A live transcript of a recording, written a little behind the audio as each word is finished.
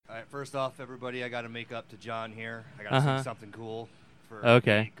First off, everybody, I got to make up to John here. I got to say something cool for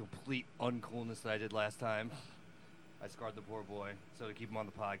the complete uncoolness that I did last time. I scarred the poor boy. So to keep him on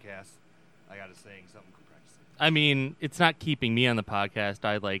the podcast, I got to sing something cool. I mean, it's not keeping me on the podcast.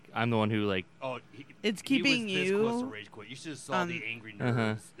 I'm the one who Oh, it's keeping he was this close to rage quit. You should have saw the angry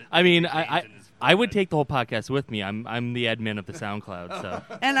nerves. I mean, I would take the whole podcast with me. I'm the admin of the SoundCloud, so.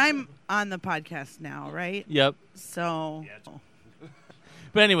 And I'm on the podcast now, right? Yep. So.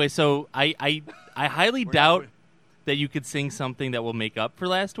 But anyway, so I highly doubt that you could sing something that will make up for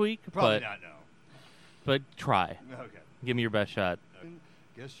last week. Probably not. No. But try. Okay. Give me your best shot.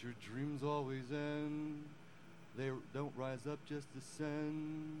 Guess your dreams always end. They don't rise up, just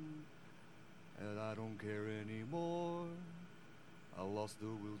descend. And I don't care anymore. I lost the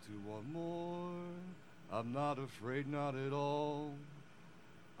will to want more. I'm not afraid, not at all.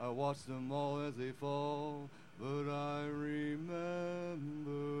 I watch them all as they fall. But I remember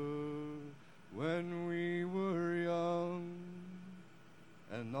when we were young.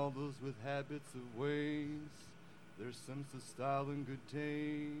 And all those with habits of ways. Their sense of style and good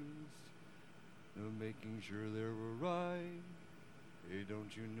taste. No making sure they were right. Hey,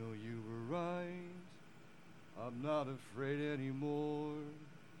 don't you know you were right? I'm not afraid anymore.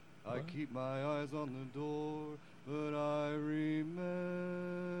 I keep my eyes on the door, but I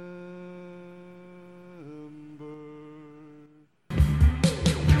remember.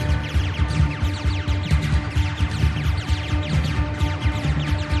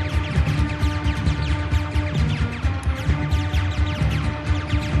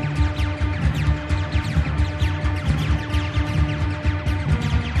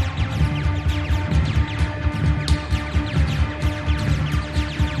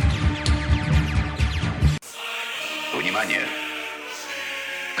 Внимание!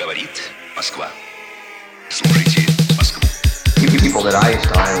 Говорит Москва. Слушайте Москву. People that I used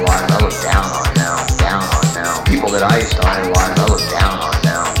to idolize, I look down on now. People that I used to idolize, I look down on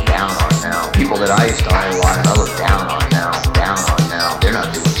now. People that I used to idolize, I look down on now. They're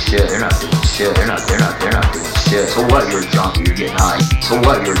not doing shit. They're not doing shit. So what? You're a junkie. You're getting high. So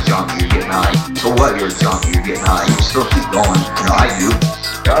what? You're a junkie. You're getting high. So what? You're a junkie. You're getting high. You still keep going. You know I do.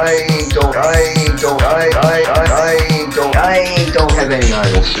 I don't have any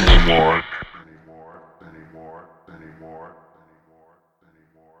idols anymore.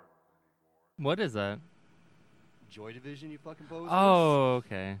 What is that? Joy Division, you fucking posers. Oh,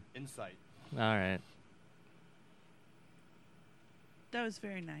 okay. Insight. All right. That was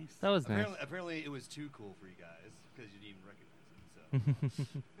very nice. That was nice. Apparently it was too cool for you guys because you didn't even recognize it.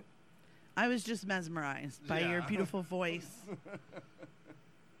 So. I was just mesmerized by your beautiful voice.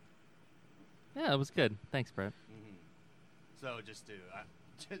 Yeah, it was good. Thanks, Brett. Mm-hmm. So just to,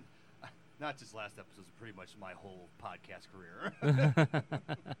 not just last episode, pretty much my whole podcast career. I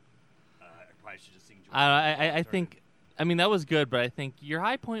probably should just sing. I think, I mean, that was good, but I think your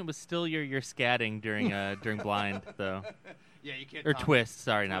high point was still your scatting during Blind, though. Yeah, you can't. Or Twist,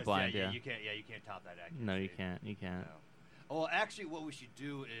 sorry, not Blind. Yeah, you can't top that accuracy. No, you can't. You can't. No. Well, actually, what we should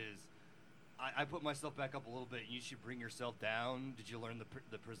do is, I put myself back up a little bit, and you should bring yourself down. Did you learn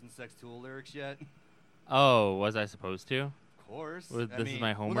the Prison Sex Tool lyrics yet? Oh, was I supposed to? Of course. This is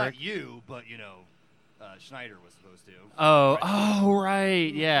my homework? Well, not you, but, Schneider was supposed to. Oh,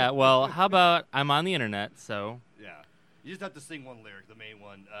 right. Yeah, well, how about I'm on the internet, so. Yeah. You just have to sing one lyric, the main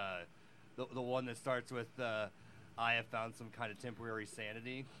one. The one that starts with, I have found some kind of temporary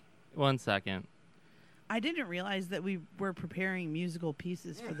sanity. 1 second. I didn't realize that we were preparing musical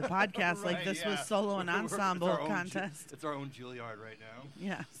pieces for the podcast. Right, like this was solo and ensemble contest. It's our own Juilliard right now.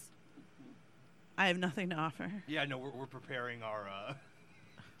 Yes. I have nothing to offer. Yeah, no, we're preparing our...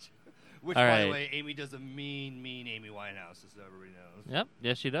 which, All by right. the way, Amy does a mean Amy Winehouse, just so everybody knows. Yep,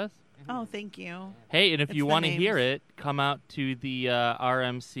 yes, she does. Oh, thank you. Hey, and if It's you the want to names. hear it, come out to the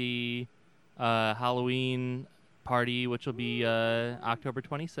RMC Halloween party, which will be October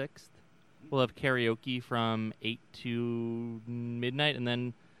 26th. We'll have karaoke from 8 to midnight, and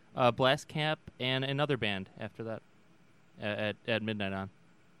then Blast Camp and another band after that at midnight on.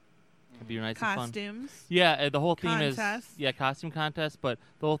 It'll be nice and fun. Costumes. Yeah, the whole theme Contest. is costume contest, but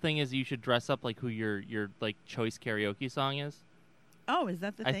the whole thing is you should dress up like who your like choice karaoke song is. Oh, is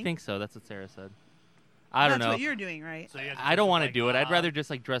that the thing? I think so. That's what Sarah said. I don't know. That's what you're doing, right? So you have to I don't dress want to like do it. I'd Baha. rather just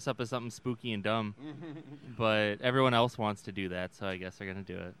like dress up as something spooky and dumb. But everyone else wants to do that, so I guess they're gonna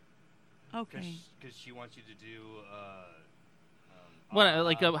do it. Okay. Because she wants you to do... What?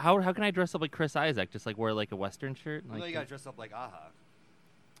 Like how can I dress up like Chris Isaac? Just like wear like a Western shirt? Well, Like, no, you got to dress up like Aha.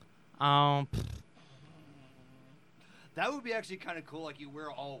 That would be actually kind of cool. Like you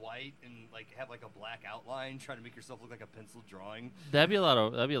wear all white and like have like a black outline, trying to make yourself look like a pencil drawing. That'd be a lot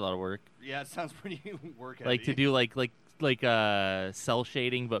of work. Yeah, it sounds pretty work heavy. Like to do like cell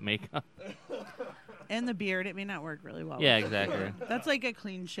shading but makeup. And the beard, it may not work really well. Yeah, with the exactly. beard. That's like a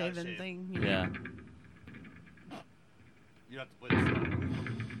clean shaven shave. thing. You know? Yeah. You don't have to put this on.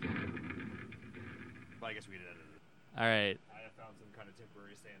 But I guess we could edit it. All right. I have found some kind of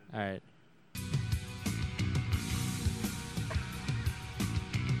temporary sanity. All right.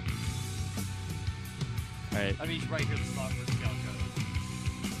 All right. I mean, you should probably hear the song for Scout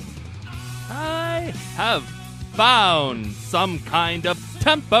I have found some kind of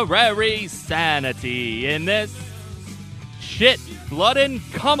temporary sanity in this shit, blood, and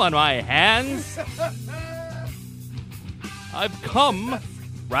cum on my hands. I've come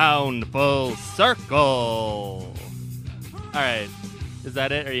round full circle. All right. Is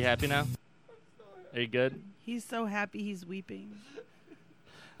that it? Are you happy now? Are you good? He's so happy he's weeping.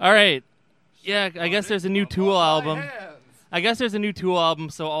 All right. Yeah, I guess there's a new Tool album.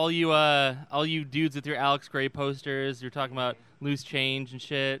 So all you dudes with your Alex Gray posters, you're talking about Loose Change and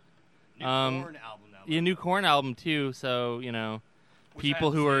shit. New Korn album now. Yeah, new Korn album too. So Which people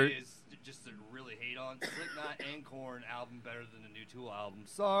I have who to are say is just to really hate on Slipknot and Korn album better than the new Tool album.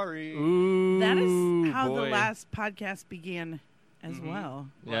 Sorry. ooh, That is how boy. the last podcast began as well.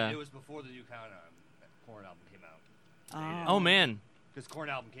 But Yeah. it was before the new Korn album came out. Oh man, Because Korn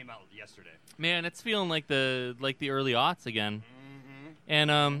album came out yesterday. man, it's feeling like the early aughts again. And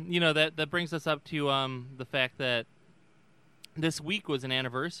that brings us up to the fact that this week was an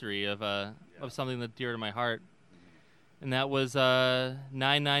anniversary of something that's dear to my heart, and that was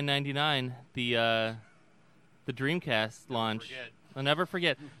 9/9/99, the Dreamcast launch. Forget. I'll never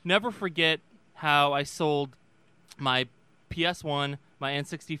forget. Never forget how I sold my PS1, my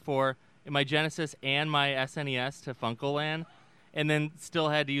N64, and my Genesis and my SNES to Funkoland, and then still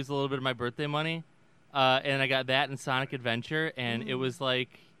had to use a little bit of my birthday money. And I got that in Sonic Adventure, and it was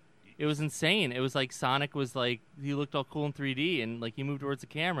insane. It was like Sonic was like, he looked all cool in 3D, and like he moved towards the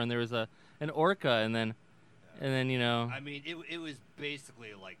camera, and there was an orca, and then I mean, it was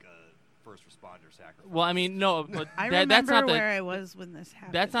basically like a first responder sacrifice. well, I mean, no, but I that's remember not where I was when this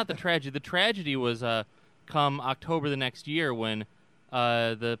happened. that's not the tragedy. The tragedy was come October the next year when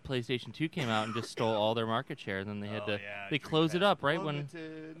the PlayStation 2 came out and just stole all their market share, and then they had they closed it up right when.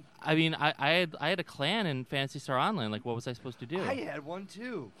 Limited. I mean, I had a clan in Phantasy Star Online. Like, what was I supposed to do? I had one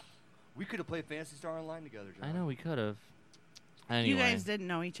too. We could have played Phantasy Star Online together, John. I know we could have. Anyway, You guys didn't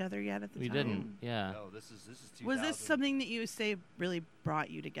know each other yet at the we time? didn't. Yeah. No, this is 2000. Was this something that you say really brought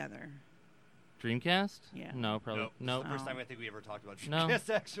you together? Dreamcast? Yeah. No, probably. Nope. No. This is the first Oh. time I think we ever talked about No. Dreamcast,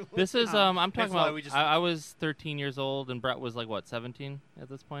 actually. This is Oh. I'm talking That's why about. we just- I was 13 years old, and Brett was like what, 17 at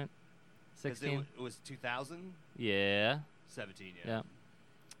this point? 16. It was 2000? Yeah. 17, yeah. Yeah.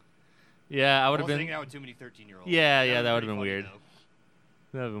 Yeah, I would have wasn't been. hanging out with too many 13-year-olds. Yeah, that would've pretty been weird. funny,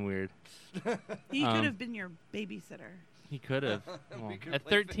 That would have been weird. He Um, could have been your babysitter. He could have. We could've At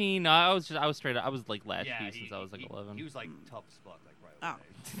played 13, no, I was straight up. I was like though. latchkey Yeah, since I was like 11. He was like tough as fuck, like right Oh.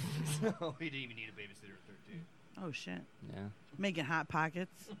 away. So he didn't even need a babysitter at 13. Oh, shit. Yeah. Making Hot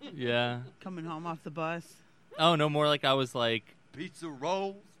Pockets. Yeah. Coming home off the bus. Oh no, more like I was like. Pizza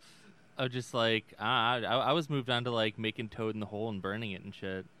rolls. I was just like I was moved on to like making Toad in the Hole and burning it and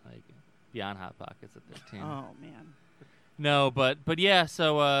shit, like beyond Hot Pockets at 13. Oh, man. No, but yeah,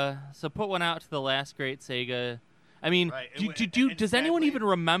 so put one out to the last great Sega. I mean, Right, and does anyone sadly- even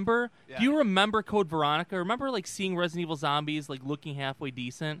remember? Yeah. Do you remember Code Veronica? Remember like seeing Resident Evil Zombies like looking halfway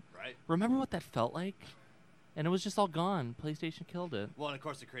decent? Right. Remember what that felt like? And it was just all gone. PlayStation killed it. Well, and of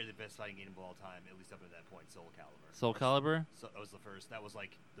course, it created the best fighting game of all time, at least up to that point, Soul Calibur. Soul Calibur? So that was the first. That was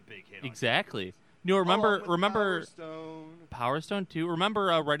like the big hit. on Exactly. consoles. No, remember Along with Power Stone. Power Stone 2? Remember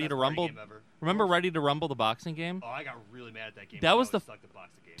Ready Best to party Rumble? game ever. Remember Ready to Rumble, the boxing game? Oh, I got really mad at that game. That when was I the stuck to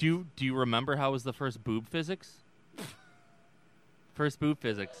boxing games. Do you remember how it was the first boob physics? First boob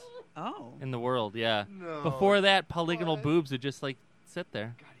physics Oh. in the world, yeah. No. Before that, polygonal What? boobs would just like sit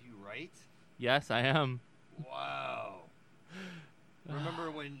there. God, are you right? Yes, I am. Wow. Remember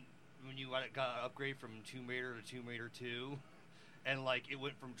when you got an upgrade from Tomb Raider to Tomb Raider 2, and like it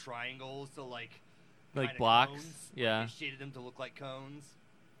went from triangles to like kinda blocks? cones? Yeah. Like, they shaded them to look like cones.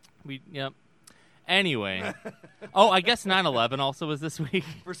 Yep. Anyway. Oh, I guess 9/11 also was this week.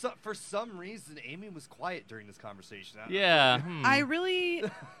 For some reason, Amy was quiet during this conversation. Yeah. I really,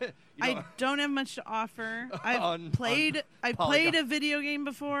 You I know, don't have much to offer. On- I've played Polygon. a video game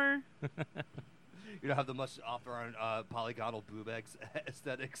before. You don't have the much offer on polygonal boob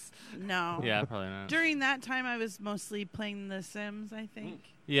aesthetics. No. Yeah, probably not. During that time, I was mostly playing The Sims, I think.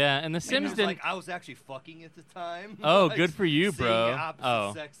 Yeah, and The And Sims it was didn't. like I was actually fucking at the time. Oh, Like, good for you, seeing bro. The opposite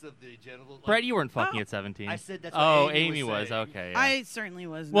Oh. sex of the genital. Like, Brett, you weren't fucking Oh. at 17. I said that's what Oh, Amy was was. saying. Okay. Yeah. I certainly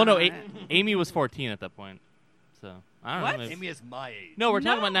was well, no, not. Amy was 14 at that point. So I don't What? know. maybe- Amy is my age. No, we're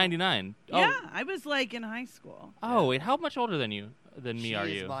talking No. about 99. Yeah, I was like in high school. Oh, wait. How much older than me She are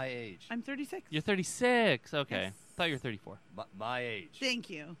is you? my age. I'm 36. You're 36. Okay. Yes. Thought you were 34. My age. Thank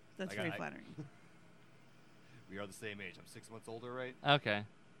you. That's I very got- flattering. We are the same age. I'm 6 months older, right? Okay.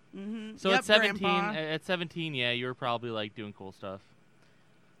 Mm-hmm. So yep, at 17, Grandpa. at 17, yeah, you were probably like doing cool stuff.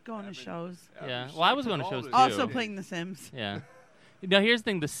 Going to Average- shows. Yeah. average Well, I was shit going to all shows the too. Also days. playing The Sims. Yeah. Now here's the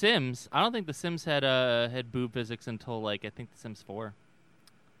thing: The Sims. I don't think The Sims had boob physics until like I think The Sims 4.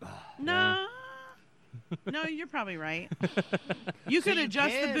 No. No, you're probably right. You could you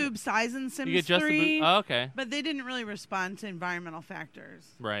adjust the can. boob size in Sims You get just 3, the boob. Oh, okay. but they didn't really respond to environmental factors.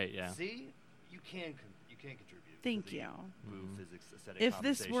 Right. Yeah. See, you can contribute. Thank to the you. Boob physics aesthetic If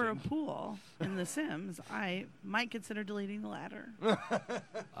this were a conversation. pool in The Sims, I might consider deleting the ladder.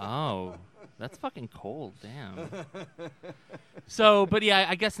 Oh, that's fucking cold. Damn. So, but yeah,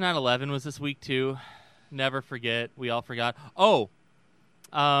 I guess 9/11 was this week too. Never forget. We all forgot. Oh,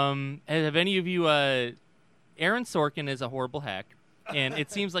 have any of you? Aaron Sorkin is a horrible hack, and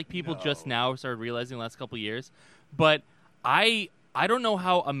it seems like people just No. now started realizing the last couple of years. But I don't know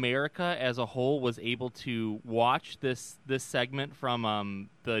how America as a whole was able to watch this segment from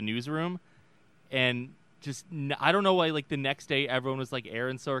the newsroom, and just I don't know why. Like the next day, everyone was like,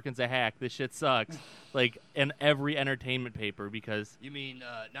 "Aaron Sorkin's a hack. This shit sucks." Like in every entertainment paper because You mean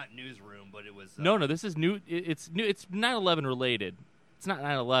not newsroom, but it was. no, this is new. It's new. It's 9/11 related. It's not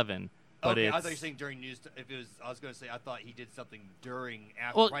 9/11, but Okay, it's. I thought you were saying during news. If it was, I was going to say I thought he did something during,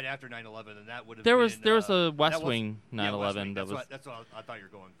 Well, right after 9/11, and that would have. there was been, there was a that West was- Wing yeah, 9/11 West Wing. that was. That's what I thought you were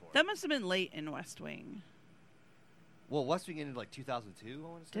going for. That must have been late in West Wing. Well, West Wing ended like 2002. I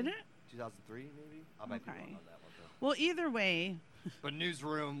want to say. Did it? 2003, maybe. I might be Okay. wrong on that one. Well, either way, But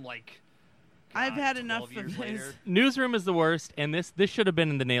newsroom, like. I've God, had 12 enough of years this. later. Newsroom is the worst, and this should have been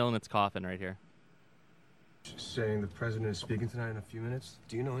in the nail in its coffin right here. Saying the president is speaking tonight in a few minutes.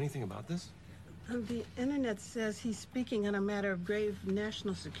 Do you know anything about this? The internet says he's speaking on a matter of grave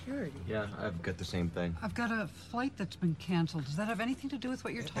national security. Yeah, I've got the same thing. I've got a flight that's been canceled. Does that have anything to do with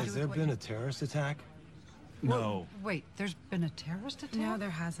what you're talking Has there been a terrorist attack? No. Wait, there's been a terrorist attack? No, there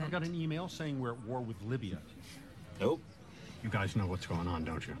hasn't. I got an email saying we're at war with Libya. Nope. You guys know what's going on,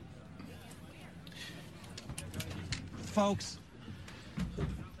 don't you? Folks,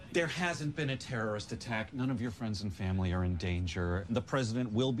 there hasn't been a terrorist attack. None of your friends and family are in danger. The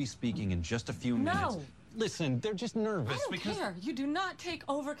president will be speaking in just a few minutes. No. Listen, they're just nervous I don't because care. You do not take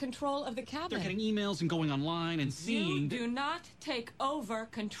over control of the cabin. they're getting emails and going online and You seeing. do not take over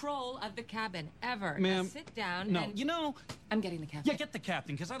control of the cabin, ever. Ma'am, Now sit down No, and... you know, I'm getting the captain. yeah, get the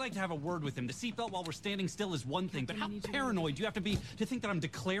captain, because I'd like to have a word with him. The seatbelt while we're standing still is one thing, but how paranoid do you have to be to think that I'm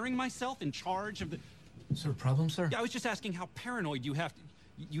declaring myself in charge of the... Is there a problem, sir? Yeah, I was just asking how paranoid you have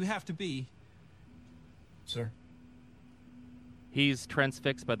to be. Sir? He's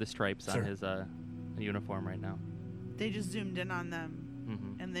transfixed by the stripes on Sir. his uniform right now. They just zoomed in on them,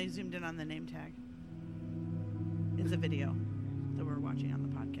 Mhm. and they zoomed in on the name tag. It's a video that we're watching on the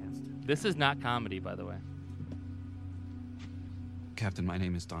podcast. This is not comedy, by the way. Captain, my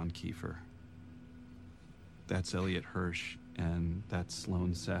name is Don Kiefer. That's Elliot Hirsch, and that's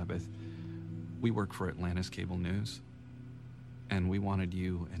Sloan Sabbath. We work for Atlantis Cable News, and we wanted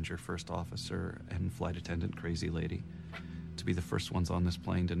you and your first officer and flight attendant, Crazy Lady, to be the first ones on this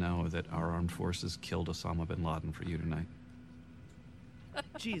plane to know that our armed forces killed Osama bin Laden for you tonight.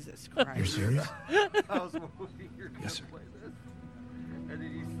 Jesus Christ. You're serious? I was hoping you're gonna Yes, sir. play this. And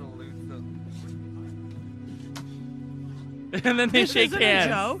then he salutes them. And then they This shake isn't hands. a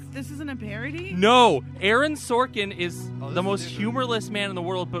joke? This isn't a parody? No, Aaron Sorkin is Oh, this the is most different. humorless man in the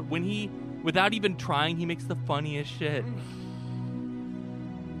world, but when he, without even trying, he makes the funniest shit.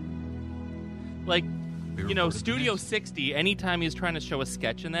 Like, We you know, reported the Studio news. 60, anytime he's trying to show a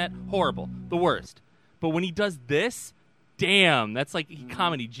sketch in that, horrible. The worst. But when he does this, damn, that's like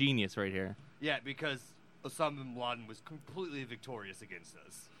comedy genius right here. Yeah, because Osama bin Laden was completely victorious against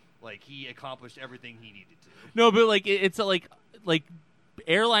us. Like, he accomplished everything he needed to. No, but like it's like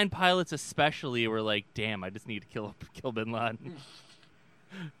airline pilots especially were like, damn, I just need to kill Bin Laden.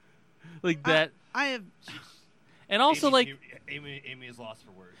 Like that, I have. and also Amy's like, Amy is lost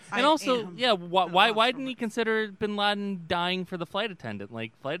for words. and I also, am yeah, why lost why for didn't he words. consider Bin Laden dying for the flight attendant?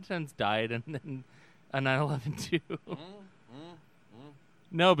 Like flight attendants died and then on 9/11 too.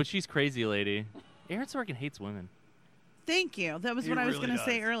 No, but she's crazy, lady. Aaron Sorkin hates women. Thank you. That was He what I was really going to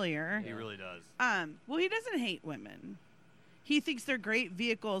say does. earlier. He really does. Well, he doesn't hate women. He thinks they're great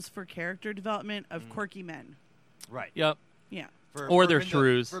vehicles for character development of quirky men. Right. Yep. Yeah. Or they're men to-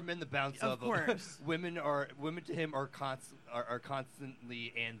 shrews. For men to bounce Of off course. women to him are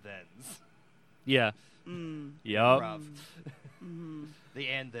constantly and thens. Yeah. Yep. Rough. The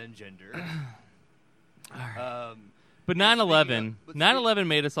and then gender. But 9/11, 9/11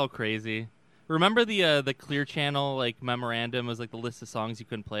 made us all crazy. Remember the Clear Channel like memorandum was like the list of songs you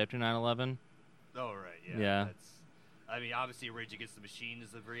couldn't play after 9/11? Oh right, yeah. Yeah. I mean, obviously, Rage Against the Machine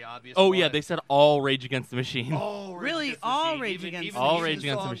is a very obvious. Oh one. yeah, they said all Rage Against the Machine. Oh, Rage Really? Against the All Machine. Rage Even- Against even the All even Rage the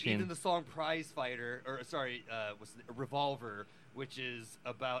Against the song- Machine. Even the song Prize Fighter, or sorry, what's the Revolver, which is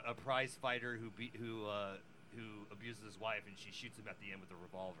about a prize fighter who abuses his wife and she shoots him at the end with a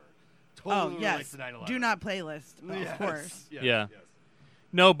revolver. Totally yes. relates to 9/11. Do not playlist. Of Yes, course. yes, Yeah. yes.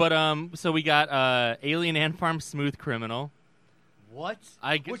 No, but so we got Alien Ant Farm Smooth Criminal. What?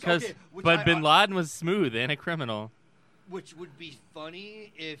 But Bin Laden was smooth and a criminal. Which would be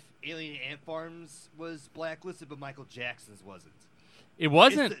funny if Alien Ant Farms was blacklisted, but Michael Jackson's wasn't. It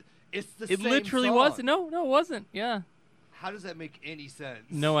wasn't. It's the It same literally song. wasn't. No, it wasn't. Yeah. How does that make any sense?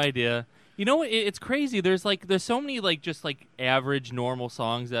 No idea. You know, it's crazy. There's so many like just like average normal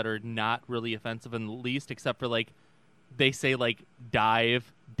songs that are not really offensive in the least, except for like they say like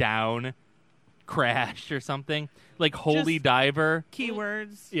dive, down, crash or something like Holy Just Diver.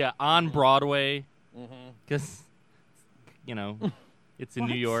 Keywords. Yeah, on Broadway. Mhm. Because you know it's in What?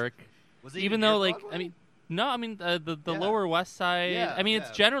 New York. Was it Even even though near like Broadway? I mean. No, I mean the Yeah. Lower West Side. Yeah, I mean it's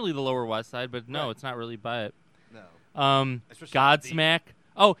yeah. generally the Lower West Side, but no, Right. it's not really by it. No. Especially Godsmack.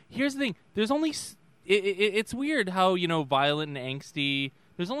 Oh, here's the thing. There's only it's weird how violent and angsty.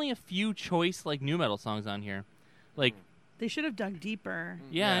 There's only a few choice like nu metal songs on here, like They should have dug deeper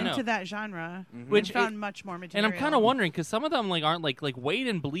Yeah, I know. into that genre, Which and found it- much more and material. I'm kind of wondering because some of them like aren't like Wait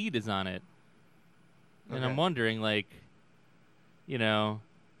and Bleed is on it, and Okay. I'm wondering like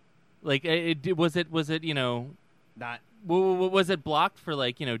like was it Not. was it blocked for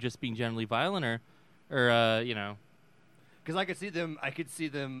like just being generally violent or Because I could see them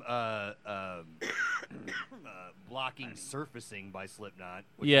blocking "Surfacing" by Slipknot,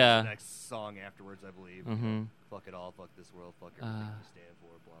 which Yeah. is the next song afterwards, I believe. Mhm. Fuck it all, fuck this world, fuck everything we stand for,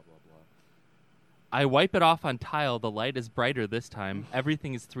 blah blah blah. I wipe it off on tile. The light is brighter this time.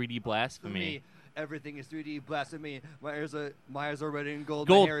 Everything is 3D blasphemy. Me, everything is 3D blasphemy. My eyes are red and gold.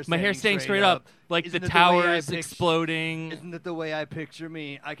 Gold. My hair is standing straight up. Like Isn't the it way I towers pic- exploding. Isn't it the way I picture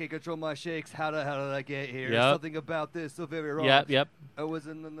me? I can control my shakes. How did I get here? Yep. Something about this so very wrong. Yep. I was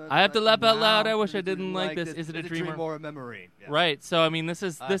in the. I have to laugh out loud. I wish I Is it didn't like this. Is it a dream or a memory? Yeah. Right. So I mean, this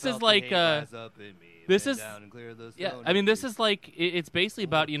is I this felt is the like hate rise up in me, this bend is down and clear the yeah. stone I mean, this trees. is like it's basically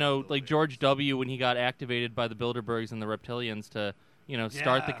about like George W. when he got activated by the Bilderbergs and the reptilians to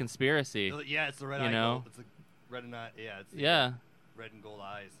start the Yeah. conspiracy. Yeah, it's the red you eye know? gold. It's a red and eye. Yeah, it's the Yeah. red and gold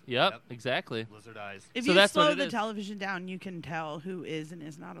eyes. Yep. Exactly. Lizard eyes. If So you that's what slow it the is. television down, you can tell who is and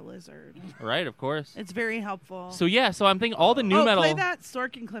is not a lizard. Right. Of course. It's very helpful. So yeah. So I'm thinking all the new metal. Play that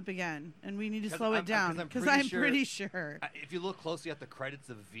Sorkin clip again, and we need to 'Cause slow I'm- it down because because I'm pretty sure. If you look closely at the credits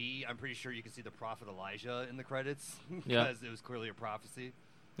of V, I'm pretty sure you can see the prophet Elijah in the credits Yeah. because it was clearly a prophecy.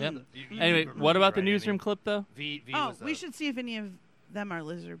 Yep. You Anyway, were what about the right, newsroom Amy. clip though? V Oh, was we should see if any of them are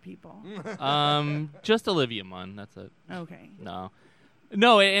lizard people. Just Olivia Munn. That's it. Okay.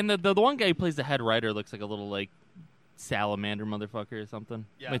 No, and the one guy who plays the head writer looks like a little like salamander motherfucker or something.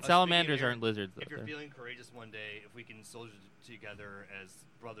 Yeah, Wait, speaking salamanders of- aren't lizards. If though, you're they're- feeling courageous one day, if we can soldier together as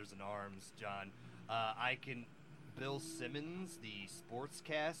brothers in arms, John, I can. Bill Simmons, the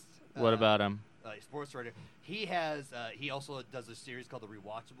sportscast. What about him? Sports writer. He has. He also does a series called The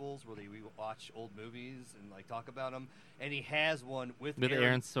Rewatchables, where they rewatch old movies and like talk about them. And he has one with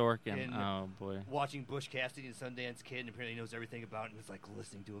Aaron Sorkin. in Oh boy. Watching Bush Cassidy and Sundance Kid, and apparently knows everything about it. And it's like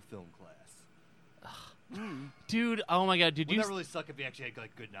listening to a film class. Dude, oh my god, did Wouldn't you that really suck if you actually had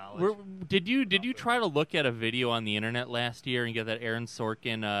like good knowledge? did you try to look at a video on the internet last year and get that Aaron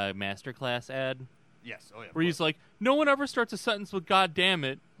Sorkin masterclass ad? Yes. Oh yeah. Where he's like, no one ever starts a sentence with "God damn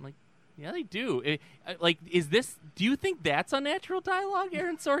it." I'm like, yeah, they do. Is this? Do you think that's unnatural dialogue,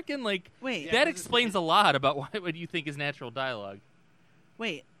 Aaron Sorkin? Like, Wait. that explains a lot about what you think is natural dialogue.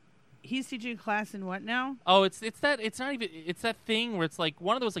 Wait, he's teaching a class in what now? Oh, it's that thing where it's like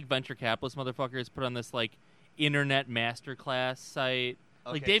one of those like venture capitalist motherfuckers put on this like internet masterclass site.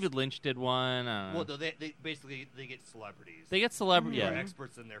 Like Okay, David Lynch did one. Well, no, they basically they get celebrities. They get celebrity- who yeah. are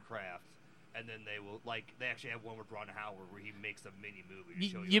experts in their craft, and then they will like they actually have one with Ron Howard where he makes a mini movie.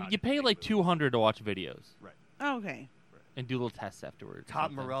 To show you how you to pay make like movies. $200 to watch videos. Right. Oh, okay. And do little tests afterwards. or Tom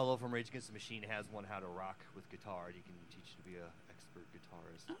something. Morello from Rage Against the Machine has one, How to Rock with Guitar, and he can teach you to be an expert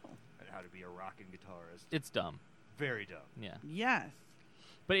guitarist. And how to be a rockin' guitarist. It's dumb. Very dumb. Yeah. Yes.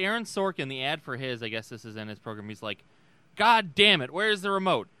 But Aaron Sorkin, the ad for his, I guess this is in his program, he's like, God damn it, where's the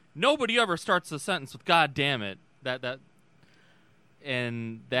remote? Nobody ever starts a sentence with God damn it.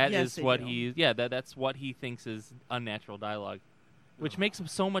 And that Yes, is they what do. that's what he thinks is unnatural dialogue. Which makes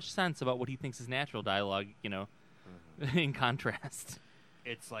so much sense about what he thinks is natural dialogue, in contrast.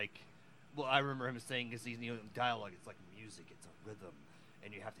 It's like, well, I remember him saying, because dialogue, it's like music, it's a rhythm,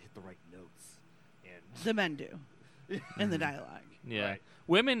 and you have to hit the right notes. And The men do in the dialogue. Yeah. Right.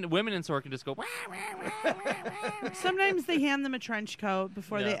 Women in Sorkin just go, "Wah, wah, wah, wah, wah." Sometimes they hand them a trench coat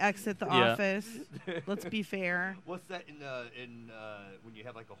before they Yeah. exit the Yeah. office. Let's be fair. What's that in when you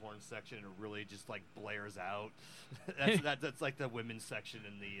have like a horn section and it really just like blares out? That's like the women's section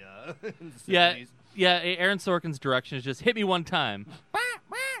in the, in the Yeah, symphonies. yeah. Aaron Sorkin's direction is just hit me one time,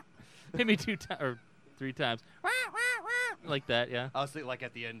 hit me 2 times or 3 times, like that. Yeah. I was thinking like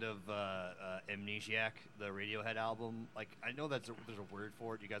at the end of Amnesiac, the Radiohead album. Like I know there's a word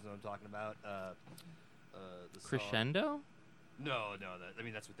for it. You guys know what I'm talking about? The song- Crescendo. No,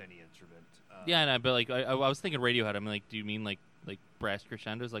 that's with any instrument. Yeah, no, but like I was thinking Radiohead. I'm like, do you mean like brass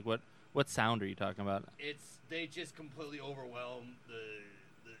crescendos? Like what sound are you talking about? They just completely overwhelm the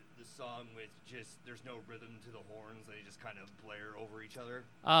song with just there's no rhythm to the horns. They just kind of blare over each other.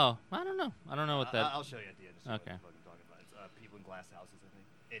 Oh, I don't know. I don't know what that. I'll show you at the end. So Okay. what I'm talking about. It's People in Glass Houses, I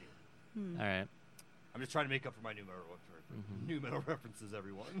think. Anyway, All right. I'm just trying to make up for my new metal new metal references.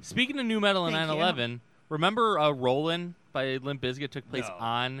 Everyone. Speaking of new metal and Thank you. 9/11, remember "Rollin'" by Limp Bizkit took place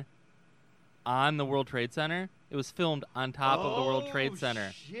No. on the World Trade Center. It was filmed on top of the World Trade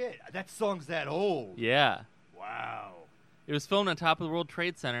Center. Shit, that song's that old. Yeah. Wow. It was filmed on top of the World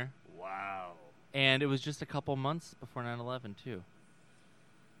Trade Center. Wow. And it was just a couple months before 9/11 too.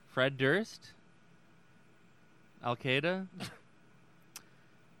 Fred Durst, Al Qaeda.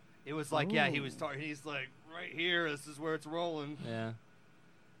 It was like, yeah, he was talking. He's like, right here. This is where it's rolling. Yeah.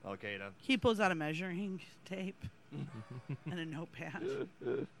 Okay, now. He pulls out a measuring tape and a notepad.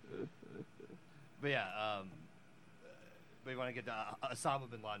 But yeah, but you want to get to Osama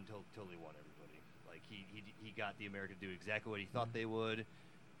bin Laden totally won everybody. Like he got the Americans to do exactly what he thought they would.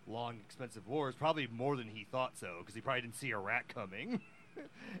 Long, expensive wars, probably more than he thought so, because he probably didn't see Iraq coming.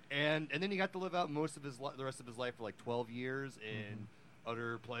 and then he got to live out most of the rest of his life for like 12 years in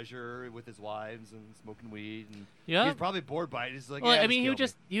utter pleasure with his wives and smoking weed. And Yeah. he's probably bored by it. He's like, Well, yeah, I mean, kill me.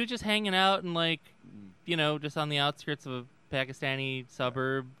 he was just hanging out and like, just on the outskirts of a Pakistani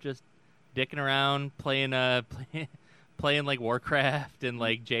suburb, just dicking around, playing like Warcraft and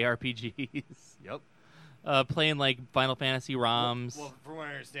like JRPGs. Yep. Playing like Final Fantasy ROMs. Well, from what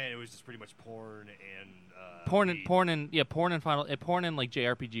I understand, it was just pretty much porn and porn and like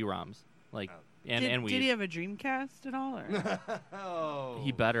JRPG ROMs, like and weed. Did he have a Dreamcast at all? Or? Oh.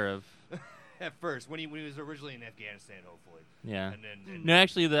 He better have. At first, when he was originally in Afghanistan, hopefully. Yeah. And then No,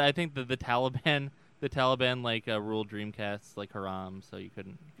 actually, I think the Taliban like ruled Dreamcasts like haram, so you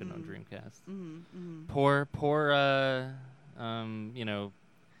couldn't own Dreamcasts. Poor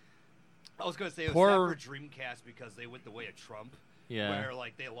I was going to say it was poor- sad for Dreamcast because they went the way of Trump. Yeah. Where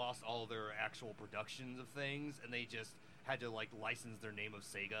like they lost all their actual productions of things, and they just had to like license their name of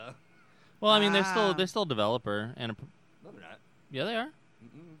Sega. Well, I mean, they're still a developer and No, they're not. yeah, they are.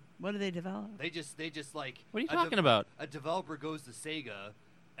 Mm-mm. What do they develop? They just like. What are you talking about? A developer goes to Sega,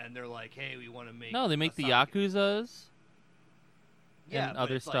 and they're like, "Hey, we want to make." No, they make the Sonic-" Yakuzas. Yeah, and but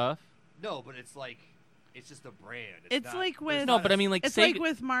other it's like- stuff. No, but it's like, it's just a brand. It's not- like there's with No, not but a- I mean, like it's Sega. like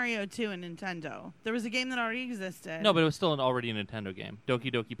with Mario 2 and Nintendo. There was a game that already existed. No, but it was still already a Nintendo game.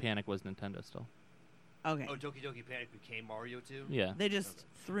 Doki Doki Panic was Nintendo still. Okay. Oh, Doki Doki Panic became Mario 2? Yeah. They just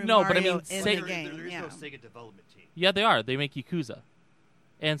threw No, Mario but I mean, in Sega- the game. There is yeah. no Sega development team. Yeah, they are. They make Yakuza,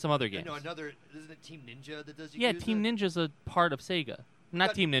 and some other games. No, another. Isn't it Team Ninja that does Yakuza? Yeah, Team Ninja's a part of Sega. Not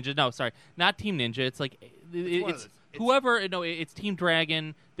But- Team Ninja. No, sorry, not Team Ninja. It's like one of it's those. It's- whoever. No, it's Team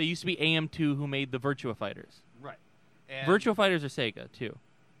Dragon. They used to be AM2 who made the Virtua Fighters. Right. And Virtua Fighters are Sega too.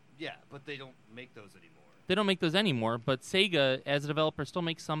 Yeah, but they don't make those anymore. They don't make those anymore, but Sega as a developer still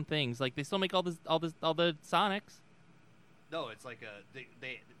makes some things. Like they still make all the Sonics. No, it's like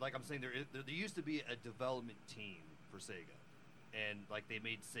they like I'm saying there used to be a development team for Sega, and like they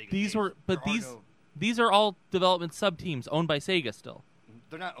made Sega. These games. were, but There are these are all development sub teams owned by Sega still.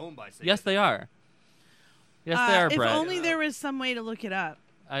 they're not owned by Sega. Yes, they are. Yes, they are, If Brett. only there was some way to look it up.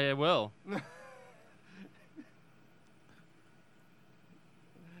 I will.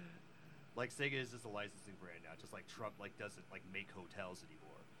 Like Sega is just a licensing brand now, just like Trump like doesn't like make hotels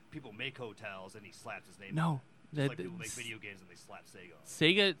anymore. People make hotels, and he slaps his name. on No, Just like people make video games and they slap Sega on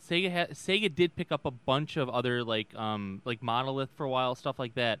it. Sega did pick up a bunch of other like Monolith for a while, stuff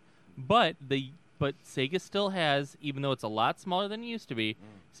like that. But Sega still has, even though it's a lot smaller than it used to be,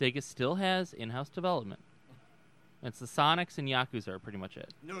 Sega still has in-house development. It's the Sonics and Yakuza are pretty much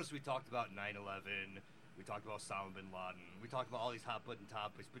it. Notice we talked about 9/11. We talked about Osama bin Laden. We talked about all these hot button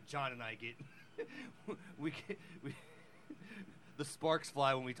topics, but John and I get the sparks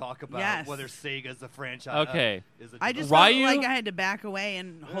fly when we talk about whether Sega's a franchise. Okay, I just felt like I had to back away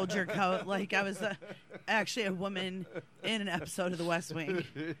and hold your coat, like I was actually a woman in an episode of The West Wing.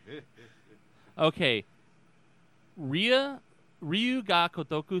 Okay, Ryu ga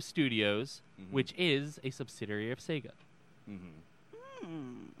Kotoku Studios, which is a subsidiary of Sega.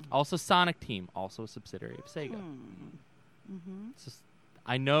 Also, Sonic Team, also a subsidiary of Sega. It's just,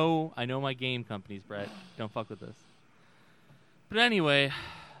 I know my game companies, Brett. Don't fuck with this. But anyway,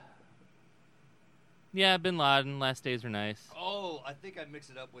 yeah, Bin Laden. Last days are nice. Oh, I think I mix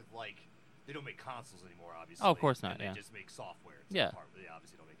it up with like they don't make consoles anymore, obviously. Oh, of course not. And Yeah. They just make software. It's Yeah. They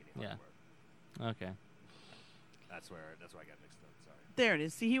obviously don't make any hardware. Okay. That's where I got mixed up. Sorry. There it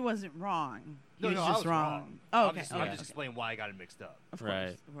is. See, he wasn't wrong. He was I just was wrong. Oh, okay. I'm just explaining why I got it mixed up. Of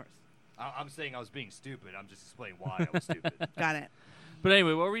course. Of course. I'm saying I was being stupid. I'm just explaining why I was stupid. Got it. But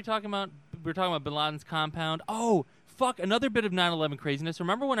anyway, what were we talking about? We were talking about Bin Laden's compound. Oh, fuck! Another bit of 9/11 craziness.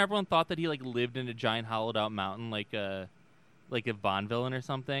 Remember when everyone thought that he like lived in a giant hollowed-out mountain, like a Von villain or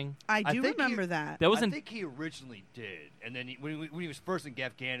something? I do remember that. I think he originally did, and then when he was first in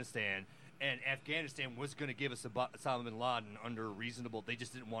Afghanistan, and Afghanistan was going to give us Osama bin Laden under reasonable. They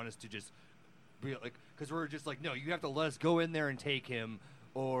just didn't want us to just be like, because we were just like, no, you have to let us go in there and take him,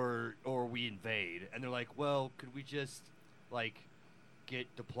 or we invade. And they're like, well, could we just like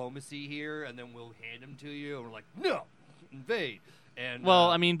get diplomacy here, and then we'll hand him to you? And we're like, no, invade. And well,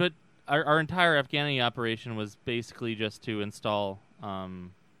 I mean, but our entire Afghani operation was basically just to install our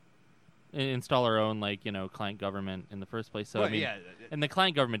own client government in the first place. So Well, I mean, yeah, and the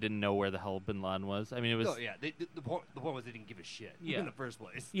client government didn't know where the hell Bin Laden was. I mean, it was. No, yeah. The point was they didn't give a shit in the first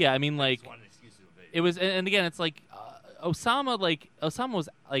place. Yeah, I mean, They like just wanted an excuse to invade. it was, and again, it's like Osama was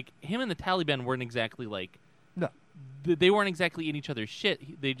like him and the Taliban weren't exactly like. No. They weren't exactly in each other's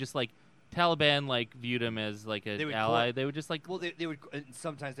shit. They just like Taliban viewed him as like an ally. They would just like. Well, they would. And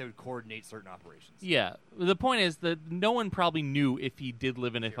sometimes they would coordinate certain operations. Yeah, the point is that no one probably knew if he did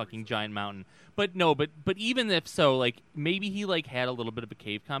live in a fucking giant mountain. But even if so, like maybe he had a little bit of a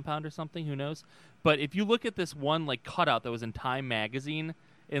cave compound or something. Who knows? But if you look at this one cutout that was in Time magazine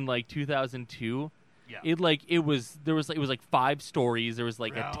in 2002. Yeah. It was 5 stories. There was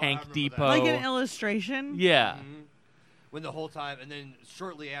a tank depot, like an illustration. Yeah. Mm-hmm. When the whole time, and then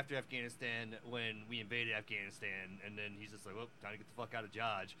shortly after Afghanistan, when we invaded Afghanistan, and then he's just like, well, time to get the fuck out of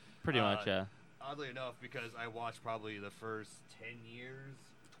Dodge. Pretty much, yeah. Oddly enough, because I watched probably the first 10 years,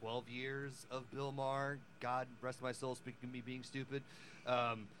 12 years of Bill Maher. God rest my soul, speaking of me being stupid.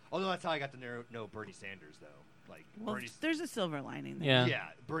 Although that's how I got to know Bernie Sanders, though. Well, there's a silver lining there. Yeah. Yeah,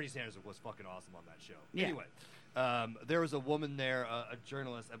 Bernie Sanders was fucking awesome on that show. Yeah. Anyway, there was a woman there, a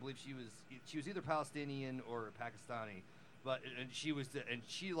journalist. I believe she was either Palestinian or Pakistani, and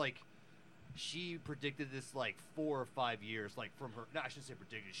she predicted this 4 or 5 years, from her. No, I shouldn't say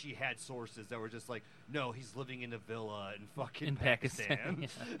predicted. She had sources that were just like, no, he's living in a villa in fucking Pakistan.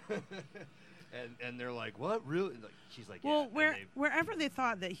 And they're like, what? Really? She's like, well, yeah. wherever they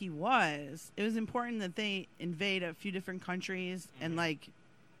thought that he was, it was important that they invade a few different countries and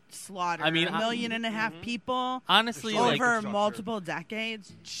slaughter 1.5 million people. Honestly, over multiple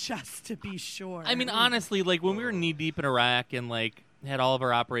decades, just to be sure. I mean, honestly, when we were knee deep in Iraq and had all of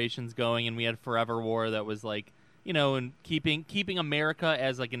our operations going, and we had Forever War that was and keeping America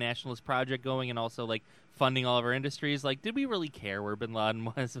as a nationalist project going, and also funding all of our industries. Did we really care where Bin Laden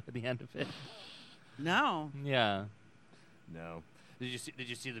was at the end of it? No. Yeah. No. Did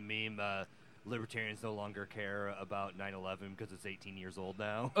you see the meme? Libertarians no longer care about 9/11 because it's 18 years old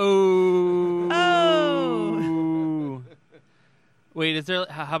now. Oh. Oh. Wait, is there?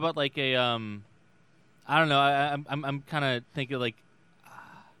 How about a? I don't know. I'm kind of thinking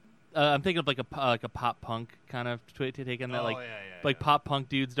I'm thinking of a pop punk kind of to take on that. Yeah. Pop punk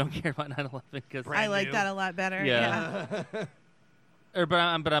dudes don't care about 9/11 because I like that a lot better. Yeah. But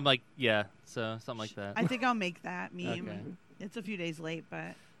I'm yeah. So something like that. I think I'll make that meme. Okay. It's a few days late,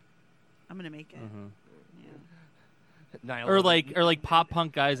 but I'm gonna make it. Yeah. Or pop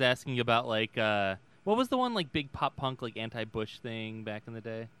punk guys asking about what was the one big pop punk anti-Bush thing back in the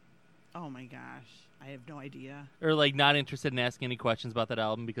day? Oh my gosh, I have no idea. Or not interested in asking any questions about that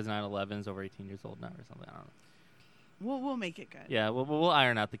album because 9/11 is over 18 years old now or something. I don't know. We'll make it good. Yeah, we'll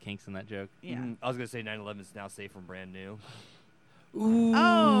iron out the kinks in that joke. Yeah. I was gonna say 9/11 is now safe from brand new. Ooh.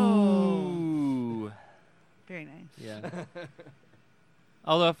 Oh. Very nice. Yeah.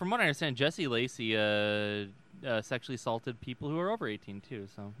 Although, from what I understand, Jesse Lacey sexually assaulted people who are over 18 too.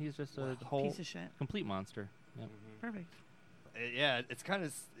 So he's just a whole Piece of shit. complete monster. Yep. Perfect. Yeah, it's kind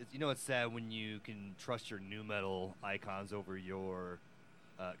of it's sad when you can trust your new metal icons over your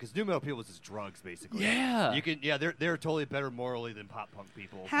because new metal people is just drugs basically. Yeah. You can they're totally better morally than pop punk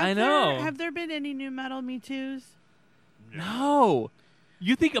people. I know. Have there been any new metal Me Too's? No.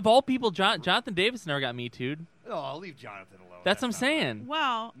 You think of all people, Jonathan Davis never got Me Too'd. Oh, I'll leave Jonathan alone. That's what I'm saying.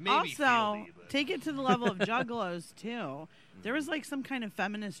 Well, Maybe also Fieldy, take it to the level of juggalos too. There was like some kind of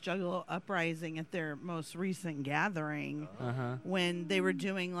feminist juggalo uprising at their most recent gathering when they were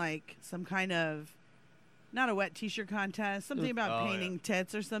doing like some kind of not a wet t-shirt contest, something about painting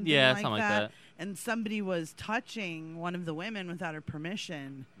tits or something like that. And somebody was touching one of the women without her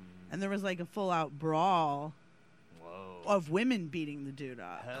permission, and there was like a full-out brawl of women beating the dude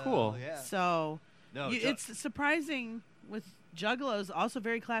up. Cool. Yeah. So No, it's surprising with juggalos, also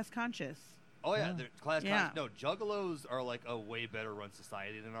very class conscious. Oh yeah, they're class. Yeah. No, juggalos are like a way better run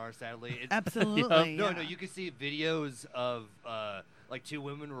society than ours. Sadly, Absolutely. No, yeah. you can see videos of like two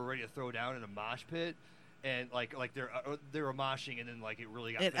women were ready to throw down in a mosh pit, and like they were moshing, and then like it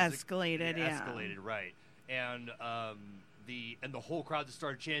really got escalated. Yeah, escalated right, and the whole crowd just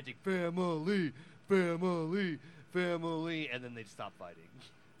started chanting "family, family, family," and then they stopped fighting.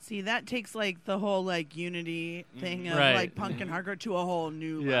 See, that takes like the whole like unity thing of Right. like punk and hardcore to a whole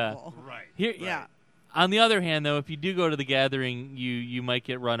new level. Right. Here, Yeah. On the other hand, though, if you do go to the gathering, you might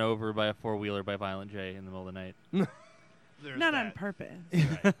get run over by a 4-wheeler by Violent J in the middle of the night. Not on purpose.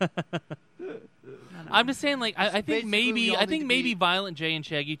 I'm just saying, like, I think Basically, we all need to maybe be- Violent J and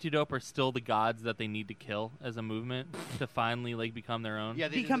Shaggy 2 Dope are still the gods that they need to kill as a movement to finally like become their own. Yeah,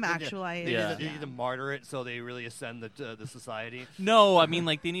 they Become need to- actualized. They, Yeah. need to martyr it so they really ascend the society. No, I mean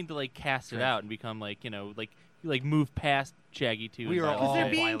like they need to like cast it out and become like like move past Shaggy 2. We and are Violent all they're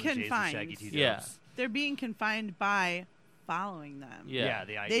J. being Violent J's and confined. Shaggy T. Yeah. Dubs. They're being confined by following them. Yeah.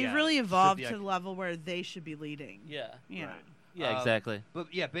 They've really evolved the to the level where they should be leading. Yeah. Yeah. Right. Yeah, exactly. But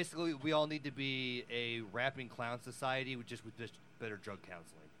yeah, basically, we all need to be a rapping clown society with just better drug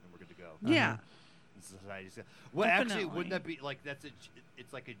counseling, and we're good to go. Yeah. And society's well, actually, Definitely. wouldn't that be like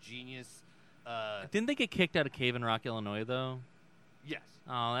it's like a genius? Didn't they get kicked out of Cave in Rock, Illinois though? Yes.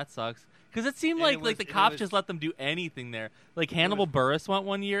 Oh, that sucks. Because it seemed And like it like was- the and it cops was- just let them do anything there. Like Hannibal Buress went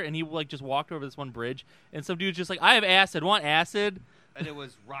one year, and he like just walked over this one bridge, and some dude's just like, "I have acid. Want acid?" And it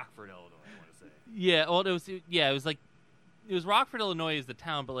was Rockford, Illinois. I want to say. Yeah. Well, it was Rockford, Illinois, is the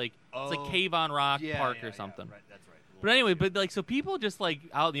town, but like it's like Cave on Rock Yeah, Park yeah, or something. Yeah, right, that's right. But anyway, but like so people just like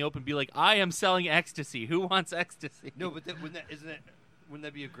out in the open be like, "I am selling ecstasy. Who wants ecstasy?" No, but wouldn't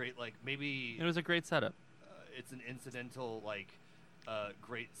that be a great like maybe? It was a great setup. It's an incidental like.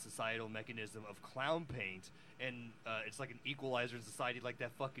 Great societal mechanism of clown paint, and it's like an equalizer in society, like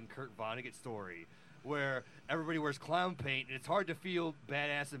that fucking Kurt Vonnegut story, where everybody wears clown paint, and it's hard to feel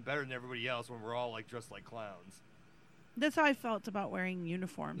badass and better than everybody else when we're all like dressed like clowns. That's how I felt about wearing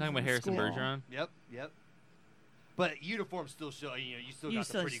uniforms. Talking about in Harrison school. Bergeron. Yep. But uniforms still show, you still got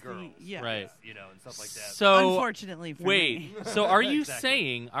the pretty girls, yeah. Right. and stuff like that. So unfortunately for wait, me. so are you Exactly.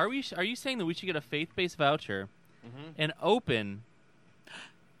 saying are you saying that we should get a faith-based voucher and open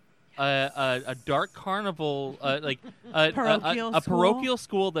a dark carnival like Parochial a school? parochial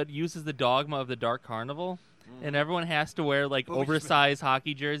school that uses the dogma of the dark carnival, and everyone has to wear like But we just- oversized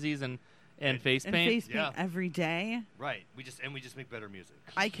hockey jerseys and face and paint? face paint every day. Right. We just make better music.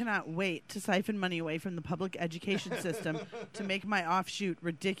 I cannot wait to siphon money away from the public education system to make my offshoot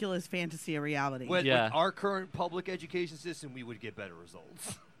ridiculous fantasy a reality. With our current public education system, we would get better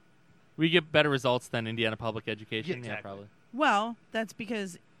results. We get better results than Indiana public education. Yeah, Yeah, exactly. probably. Well, that's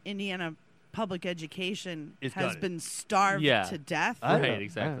because Indiana public education It's has gutted. been starved Yeah. to death. Right,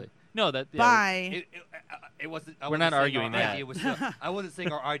 exactly. No, that by It wasn't. We're not arguing our that. Idea was so, I wasn't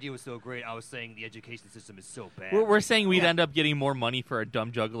saying our idea was so great. I was saying the education system is so bad. we're saying we'd end up getting more money for a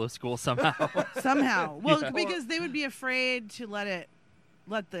dumb juggalo school somehow. somehow. Well, Yeah. because they would be afraid to let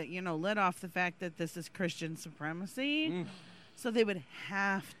off the fact that this is Christian supremacy. So they would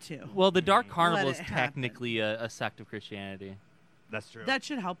have to. Well, the Dark Carnival let is it happen. technically a sect of Christianity. That's true. That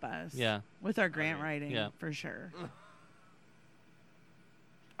should help us. Yeah. With our grant writing, yeah. for sure.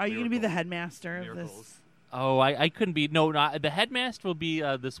 Are you going to be the headmaster of this? Oh, I couldn't be. No, the headmaster will be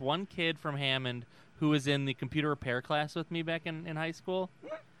this one kid from Hammond who was in the computer repair class with me back in high school,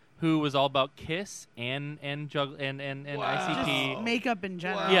 who was all about Kiss and ICP. Just makeup in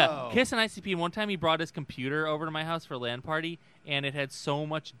general. Yeah, Kiss and ICP. One time he brought his computer over to my house for a LAN party, and it had so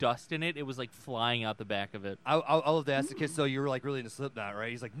much dust in it, it was like flying out the back of it. I'll have to ask the kid. So you were like really into Slipknot,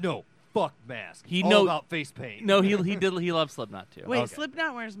 right? He's like, no, fuck Mask. He All know about face paint. No, he loves Slipknot too. Wait,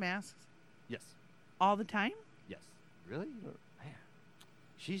 Slipknot wears masks Yes. all the time? Yes. Really? Man.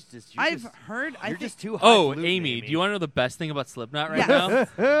 She's just. I've heard. You're I just think, too. Oh, highfalutin, Amy, do you want to know the best thing about Slipknot right Yes.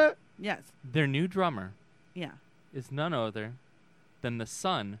 now? Yes. Their new drummer Yeah. is none other than the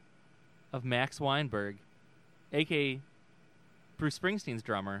son of Max Weinberg, a.k.a. Bruce Springsteen's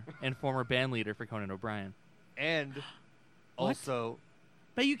drummer and former band leader for Conan O'Brien. And also,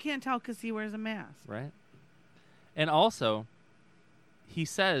 But you can't tell because he wears a mask. Right? And also, he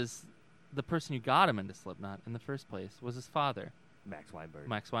says the person who got him into Slipknot in the first place was his father. Max Weinberg.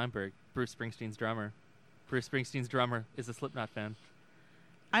 Max Weinberg, Bruce Springsteen's drummer. Bruce Springsteen's drummer is a Slipknot fan.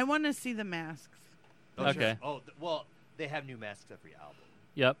 I want to see the masks. Okay. Well, they have new masks every album.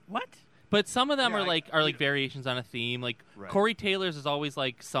 Yep. What? But some of them Yeah, are like variations on a theme. Like Right. Corey Taylor's is always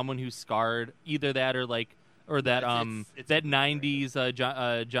like someone who's scarred, either that or that it's that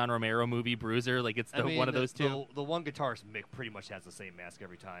 '90s John Romero movie Bruiser. Like it's one of those two. The one guitarist Mick pretty much has the same mask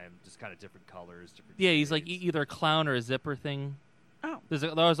every time, just kind of different colors. Different Yeah, he's shades. like either a clown or a zipper thing. Oh.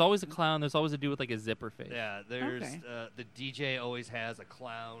 There's always a clown. There's always a dude with like a zipper face. Yeah, there's Okay. The DJ always has a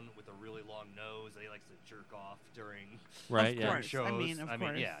clown with a really long nose that he likes to jerk off during Right, Of yeah. course. shows. I mean, of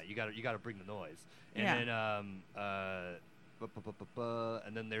course. yeah, you got to bring the noise. And Yeah. then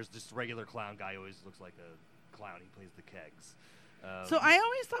and then there's just regular clown guy who always looks like a clown. He plays the kegs. So I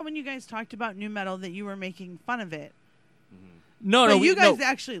always thought when you guys talked about new metal that you were making fun of it. No, but no, you guys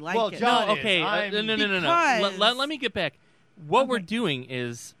actually like Well, it. John No, is. okay. I'm- No. Because- Let me get back. What we're Okay. doing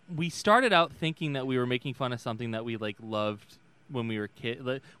is we started out thinking that we were making fun of something that we like loved when we were kids.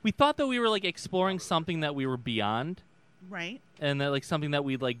 We thought that we were like exploring something that we were beyond, Right. and that like something that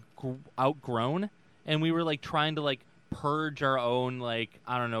we'd like outgrown, and we were like trying to like purge our own like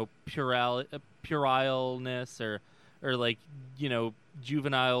I don't know purileness or like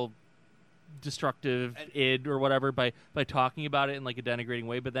juvenile destructive id or whatever by talking about it in like a denigrating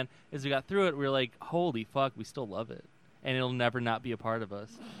way. But then as we got through it, we were like, holy fuck, we still love it, and it'll never not be a part of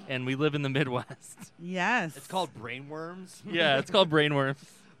us. And we live in the Midwest. Yes. It's called brainworms. Yeah, it's called brainworms.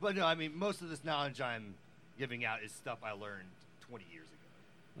 But no, I mean, most of this knowledge I'm giving out is stuff I learned 20 years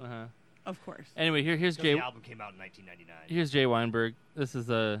ago. Uh-huh. Of course. Anyway, here's Jay. The album came out in 1999. Here's Jay Weinberg. This is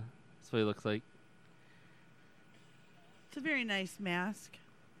that's what he looks like. It's a very nice mask.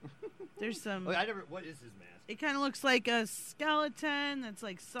 There's some. What is his mask? It kind of looks like a skeleton that's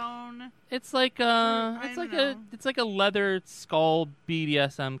like sewn. It's like it's like a leather skull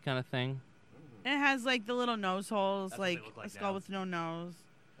BDSM kind of thing. It has like the little nose holes, That's what they like look a like skull now. with no nose.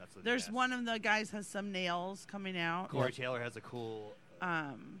 That's what There's the one of the guys has some nails coming out. Corey Taylor has a cool.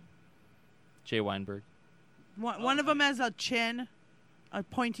 Jay Weinberg. One of them has a chin, a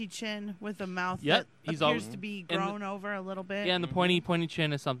pointy chin with a mouth Yep, that he's appears al- to be and the- grown over a little bit. Yeah, and the pointy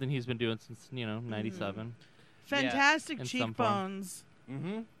chin is something he's been doing since '97. Fantastic in some form. cheekbones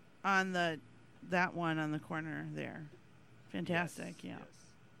on that one on the corner there. Fantastic, yeah.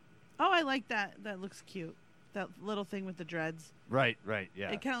 Oh, I like that. That looks cute. That little thing with the dreads. Right,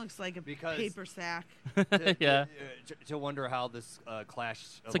 yeah. It kind of looks like a Because- paper sack. Yeah. To wonder how this clash.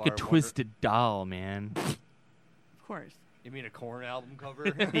 It's like a twisted doll, man. Of course. You mean a Korn album cover?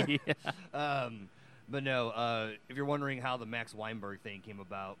 Yeah. But no, if you're wondering how the Max Weinberg thing came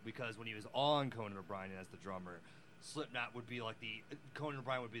about, because when he was on Conan O'Brien as the drummer, Slipknot would be like Conan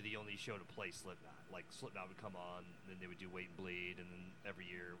O'Brien would be the only show to play Slipknot. Like Slipknot would come on, and then they would do Wait and Bleed, and then every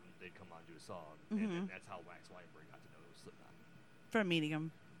year they'd come on and do a song, and that's how Max Weinberg got to know Slipknot. From meeting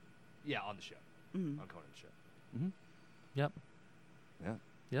him. Yeah, on the show, on Conan's show. Mm-hmm. Yep. Yeah.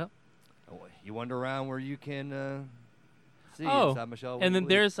 Yep. Oh, you wander around where you can see Oh, inside Michelle. and then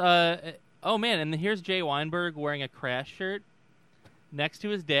Wembley. there's oh man, and then here's Jay Weinberg wearing a Crash shirt next to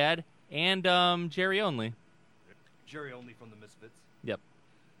his dad and Jerry Only. Jerry Only from the Misfits. Yep.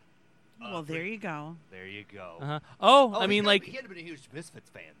 Well, there you go. There you go. Uh-huh. Oh, I mean, he like had to been a huge Misfits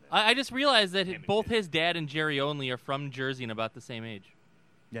fan. Then. I just realized that both his dad and Jerry Only are from Jersey and about the same age.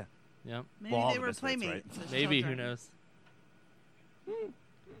 Yeah. Yep. Maybe they were playmates. as Maybe, who children. knows?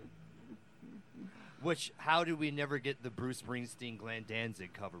 Which, how do we never get the Bruce Springsteen, Glenn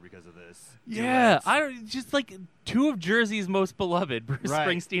Danzig cover because of this? Yeah, Duets. I don't just like two of Jersey's most beloved, Bruce Right.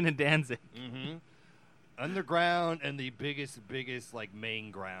 Springsteen and Danzig. Mm-hmm. Underground and the biggest like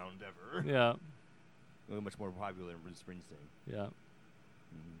main ground ever. Yeah. Much more popular than Bruce Springsteen. Yeah.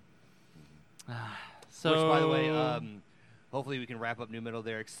 Mm-hmm. So, which, by the way, hopefully we can wrap up new metal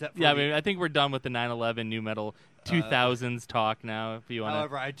there. Except for Yeah, I mean, I think we're done with the 9/11 new metal 2000s talk now. If you want to,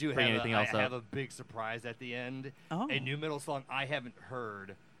 however, I do bring have anything I else have up. a big surprise at the end. Oh. A new metal song I haven't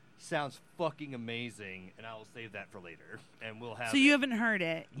heard. Sounds fucking amazing, and I will save that for later. And we'll have. So you haven't heard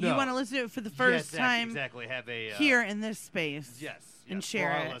it. You No. want to listen to it for the first Yes, time exactly. Have a here in this space. Yes, and yes,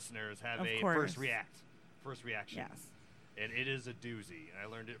 share for our it. listeners have Of a course. first reaction. Yes. And it is a doozy. And I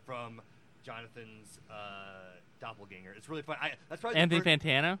learned it from Jonathan's doppelganger. It's really fun. That's probably Anthony the first,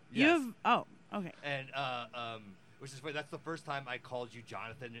 Fantano. You Yes. have. Oh, okay. And which is funny. That's the first time I called you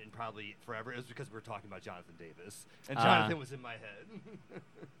Jonathan in probably forever. It was because we were talking about Jonathan Davis, and Jonathan was in my head.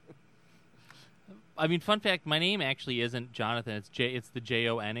 I mean, fun fact: my name actually isn't Jonathan. It's It's the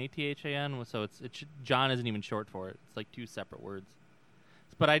Jonathan. So it's John isn't even short for it. It's like two separate words.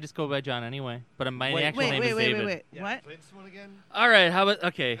 But I just go by John anyway. But my actual name is David. Wait. Yeah, What? play this one again. All right. How about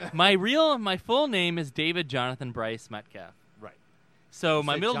okay? My full name is David Jonathan Bryce Metcalf. Right. So You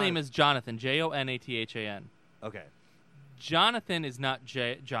my said middle name Jonathan. is Jonathan. Jonathan. Okay. Jonathan is not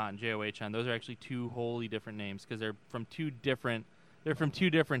John. John. Those are actually two wholly different names because they're from two different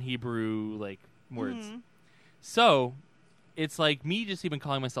Hebrew words. Mhm. So it's like me just even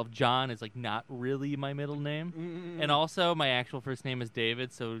calling myself John is like not really my middle name, and also my actual first name is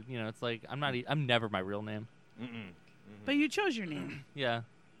David. So it's like I'm never my real name. But you chose your name. Yeah,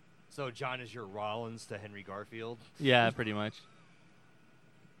 So John is your Rollins to Henry Garfield. yeah, pretty much.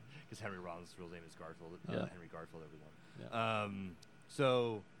 Because Henry Rollins' real name is Garfield. Yeah. Henry Garfield, everyone. Yeah.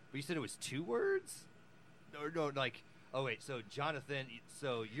 But you said it was 2 words? No, oh wait, so Jonathan,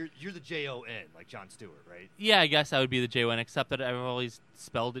 so you're the Jon, like Jon Stewart, right? Yeah, I guess I would be the Jon, except that I've always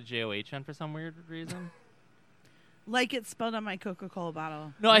spelled it John for some weird reason. Like it's spelled on my Coca-Cola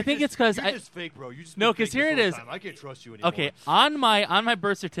bottle. No, I think it's because you're just fake, bro. You just no, because here it is. I can't trust you anymore. Okay, on my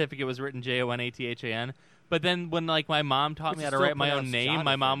birth certificate it was written Jonathan, but then when my mom taught Which me is how to still write my own pronounced name, my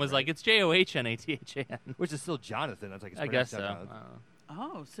Jonathan, mom was right? like, it's Jonathan. Which is still Jonathan. That's like it's I guess so. pronounced I Jonathan. don't know.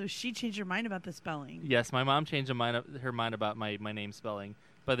 Oh, so she changed her mind about the spelling. Yes, my mom changed her mind about my name spelling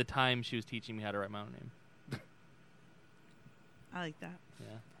by the time she was teaching me how to write my own name. I like that.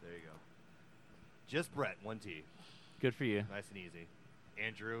 Yeah, There you go. Just Brett, 1 T. good for you. Nice and easy.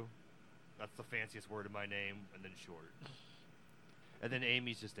 Andrew, that's the fanciest word in my name, and then short. And then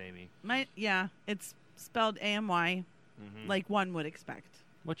Amy's just Amy. It's spelled AMY, Mhm. like one would expect.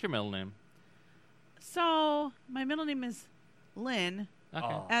 What's your middle name? So my middle name is Lynn. Okay,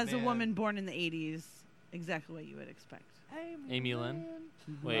 Oh, As a man. woman born in the 80s, exactly what you would expect. Amy Lynn.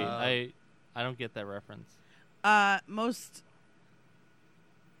 Wait, I don't get that reference. Most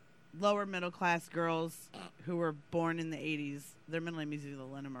lower middle class girls who were born in the 80s, their middle name is either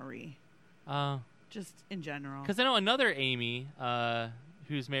Lynn or Marie. Just in general. Because I know another Amy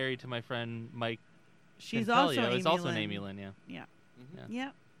who's married to my friend Mike. She's Cantelio also is Amy also Lynn. an Amy Lynn. Yeah. Yeah. Yeah.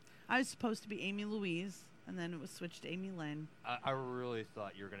 Yep. I was supposed to be Amy Louise, and then it was switched to Amy Lynn. I really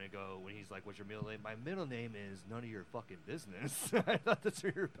thought you were going to go when he's like, what's your middle name? My middle name is none of your fucking business. I thought that's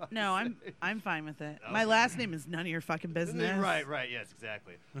what you were about to No, say. I'm fine with it. My Okay. last name is none of your fucking business. Right, yes,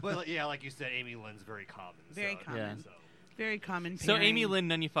 exactly. But yeah, like you said, Amy Lynn's very common. Very so, common. So. Very common. So pairing. Amy Lynn,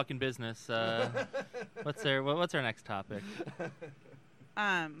 none you fucking business. What's our next topic?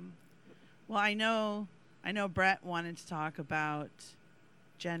 Well, I know Brett wanted to talk about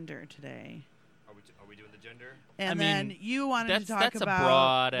gender today. Are we doing the gender? And I then mean, you wanted to talk that's about a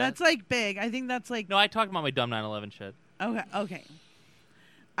broad. that's like big. I think that's like No, I talked about my dumb 9/11 shit. okay.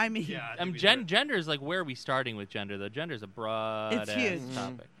 I mean, Yeah. Gender is like where are we starting with gender though? Gender is a broad It's huge.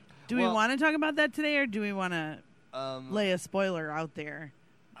 topic. do we want to talk about that today, or do we want to lay a Um, spoiler out there?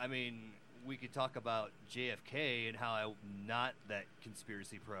 I mean, we could talk about JFK and how I'm not that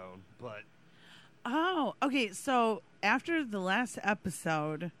conspiracy prone, but Oh, okay. So after the last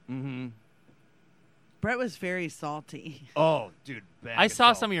episode, Brett was very salty. oh, dude, I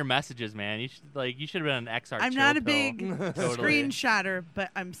saw some of your messages, man. You should have been an XR. I'm chill not a pill. big Totally. screenshotter, but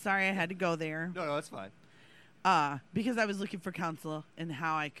I'm sorry I had to go there. No, that's fine. Because I was looking for counsel and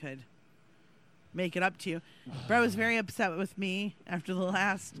how I could make it up to you. Brett was very upset with me after the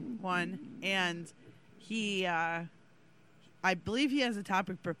last one, and he, I believe he has a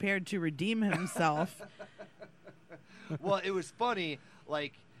topic prepared to redeem himself. Well, it was funny.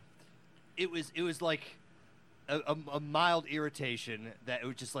 Like, it was like a mild irritation that it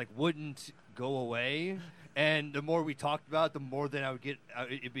was just like wouldn't go away. And the more we talked about it, the more then I would get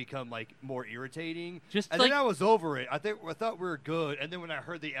it become like more irritating. Just and like- then I was over it. I thought we were good. And then when I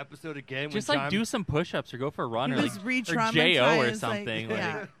heard the episode again, Just when like John, do some push-ups or go for a run He or was like or re-traumatized, JO or like- something.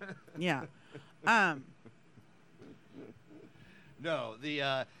 yeah. Yeah. No,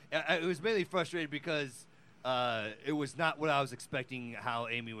 it was mainly frustrated because it was not what I was expecting. How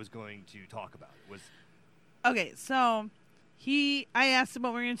Amy was going to talk about it was. Okay, so I asked him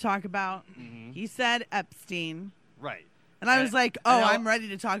what we're going to talk about. Mm-hmm. He said Epstein. Right. And I was like, I'm ready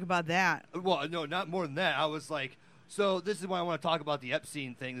to talk about that. Well, no, not more than that. I was like, so this is why I want to talk about the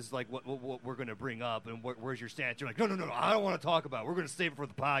Epstein thing. This is like what we're going to bring up, and where's your stance? You're like, no, I don't want to talk about it. We're going to save it for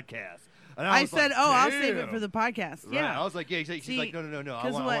the podcast. And I was said, like, I'll damn. save it for the podcast. Right. Yeah. I was like, yeah. She's like, no.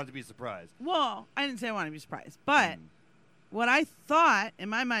 I want it to be a surprise. Well, I didn't say I want to be surprised. But what I thought, in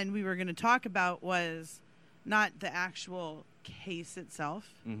my mind, we were going to talk about was not the actual case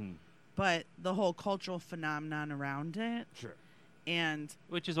itself, but the whole cultural phenomenon around it. Sure. And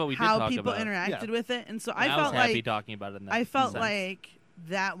which is what we did how talk people about. interacted with it. And so And I I felt was happy like talking about it in that I felt sense. like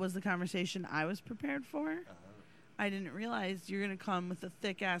that was the conversation I was prepared for. I didn't realize you're going to come with a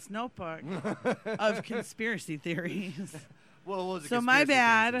thick-ass notebook of conspiracy theories. Well, it was a so my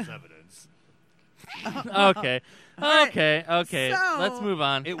bad. Evidence. Okay. All right. Okay. So- Let's move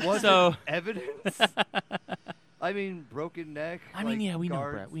on. It wasn't so evidence. I mean, broken neck. I mean, like, yeah, we know,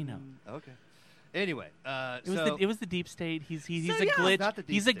 guards. Brett. We know. Okay. Anyway, It was the deep state. He's a yeah, glitch. not the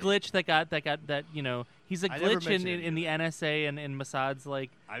deep He's a state. glitch that he's a I never glitch mentioned in any the NSA and in Mossad's like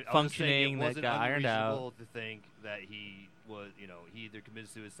I was functioning saying it that wasn't got ironed out. unreasonable to think that he was, he either committed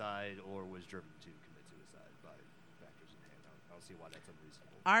suicide or was driven to commit suicide by factors in hand. I don't see why that's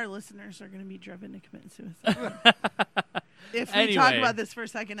unreasonable. Our listeners are going to be driven to commit suicide. If we talk Anyway, about this for a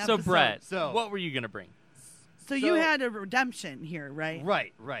second So episode. Brett, So- what were you gonna bring? So you had a redemption here, right?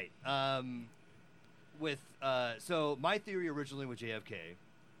 Right. So my theory originally with JFK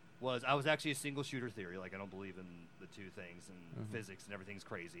was I was actually a single shooter theory. Like I don't believe in the two things and physics and everything's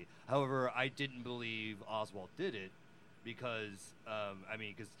crazy. However, I didn't believe Oswald did it because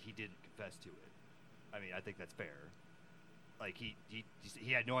because he didn't confess to it. I mean, I think that's fair. Like he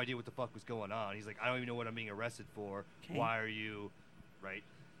had no idea what the fuck was going on. He's like, I don't even know what I'm being arrested for. Okay. Why are you, right?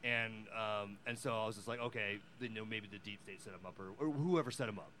 And so I was just like, okay, then maybe the deep state set him up or whoever set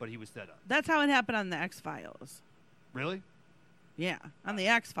him up, but he was set up. That's how it happened on the X-Files. Really? Yeah, on the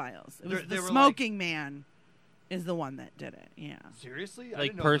X-Files. It was They the were smoking man is the one that did it. Yeah. Seriously? I Like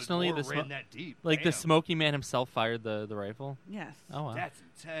didn't know personally, the the war ran that deep. like the Damn. smoking man himself fired the rifle. Yes. Oh wow. That's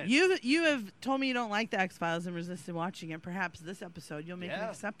intense. You have told me you don't like the X-Files and resisted watching it. Perhaps this episode you'll make an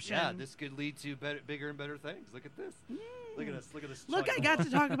exception. Yeah, this could lead to bigger and better things. Look at this. Look at us. Look at this. Look, I got to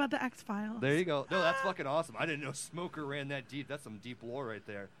talk about the X-Files. There you go. No, that's fucking awesome. I didn't know Smoker ran that deep. That's some deep lore right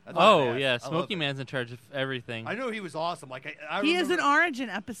there. That's Oh badass. yeah, I love Smoking it. Man's in charge of everything. I know he was awesome. Like I He has an remember- origin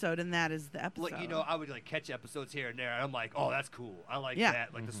episode, and that is the episode. Like I would like catch episodes here and there, and I'm like, oh, that's cool. I like Yeah.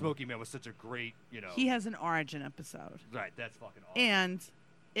 that. Like the Smoking Man was such a great, He has an origin episode. Right, that's fucking awesome. And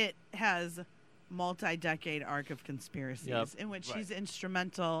it has multi-decade arc of conspiracies Yep. in which Right. he's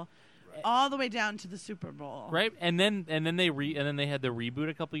instrumental all the way down to the Super Bowl. Right, and then they had the reboot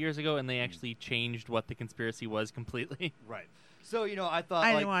a couple years ago, and they actually changed what the conspiracy was completely. Right. So I thought I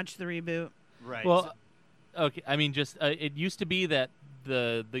like didn't watch the reboot. right. Well, okay. I mean, just it used to be that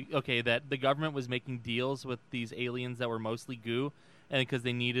that the government was making deals with these aliens that were mostly goo, and because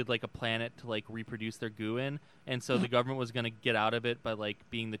they needed like a planet to like reproduce their goo in, and so the government was going to get out of it by like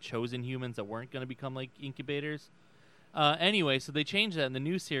being the chosen humans that weren't going to become like incubators. Anyway, so they changed that in the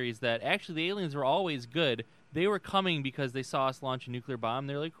new series that actually the aliens were always good. They were coming because they saw us launch a nuclear bomb.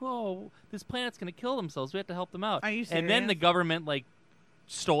 They're like, "Whoa, this planet's going to kill themselves. We have to help them out." Are you And then the serious? government like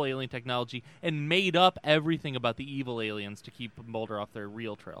stole alien technology and made up everything about the evil aliens to keep Mulder off their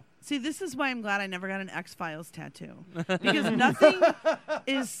real trail. See, this is why I'm glad I never got an X-Files tattoo. Because nothing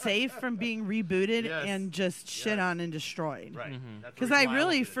is safe from being rebooted Yes. and just shit on and destroyed. right. Mhm. That's the Because reason I why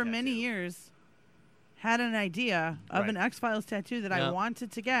really, wanted a for many tattoo. years, had an idea of Right. an X-Files tattoo that I Yeah.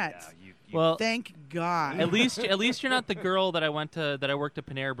 wanted to get. Yeah, you Well, Thank God. at least you're not the girl that I worked at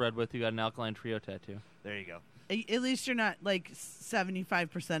Panera Bread with who got an Alkaline Trio tattoo. there you go. At least you're not like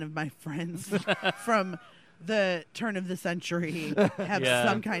 75% of my friends from the turn of the century have Yeah.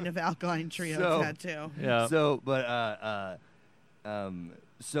 some kind of Alkaline Trio So- tattoo. Yeah.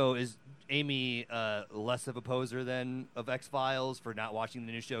 So is Amy less of a poser than of X-Files for not watching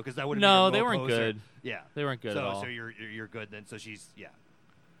the new show? Because I would No, they weren't good. Yeah, They weren't good so, at all. So you're good then. So she's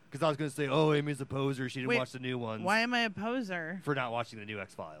Because I was gonna say, oh, Amy's a poser. She didn't Wait, watch the new ones. Why am I a poser? For not watching the new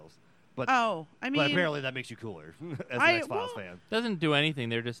X-Files. But I but mean, apparently that makes you cooler as an I- X-Files well- fan. Doesn't do anything.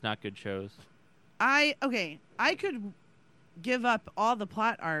 They're just not good shows. I could give up all the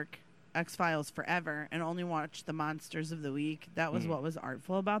plot arc X-Files forever and only watch the monsters of the week. That was what was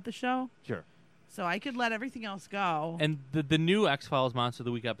artful about the show. Sure. So I could let everything else go. And the new X-Files Monster of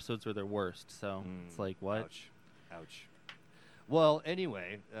the Week episodes were their worst. So it's like, what? Ouch. Well,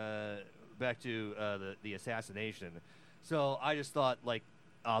 anyway, back to the assassination. So I just thought like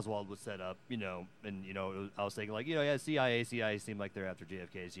Oswald was set up, and I was thinking like, CIA seemed like they're after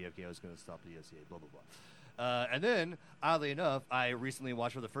JFK. JFK was going to stop the CIA, blah blah blah. And then, oddly enough, I recently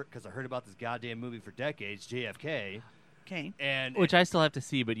watched for the first because I heard about this goddamn movie for decades, JFK. Okay. And which I still have to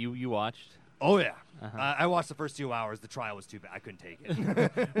see, but you watched. Oh yeah, Uh-huh. I watched the first 2 hours. The trial was too bad. I couldn't take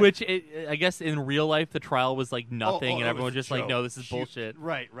it. Which I guess in real life the trial was like nothing, and it everyone was a was just like, joke. no, this is bullshit.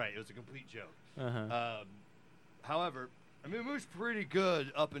 Right. It was a complete joke. Uh-huh. However, I mean, the movie's pretty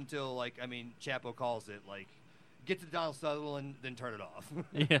good up until Chapo calls it get to Donald Sutherland, then turn it off.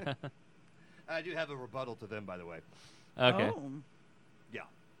 Yeah. I do have a rebuttal to them, by the way. Okay. Oh. Yeah.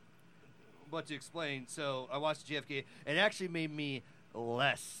 But to explain, so I watched JFK. It actually made me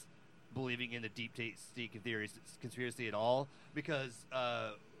less believing in the deep state conspiracy at all, because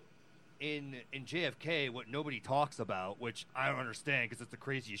in JFK, what nobody talks about, which I don't understand because it's the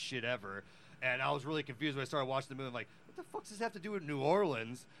craziest shit ever, and I was really confused when I started watching the movie. I'm like, what the fuck does this have to do with New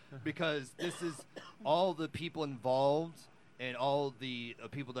Orleans? Because this is all the people involved and all the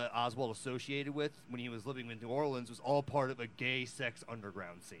people that Oswald associated with when he was living in New Orleans was all part of a gay sex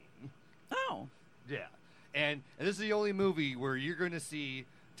underground scene. Oh. Yeah. And this is the only movie where you're going to see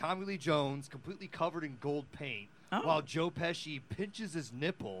Tommy Lee Jones completely covered in gold paint while Joe Pesci pinches his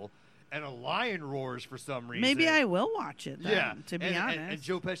nipple and a lion roars for some reason. Maybe I will watch it then, Yeah. to be honest. And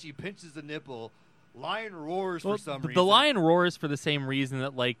Joe Pesci pinches the nipple. Lion roars for some reason. The lion roars for the same reason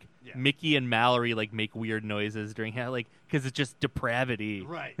that Yeah. Mickey and Mallory make weird noises during because it's just depravity.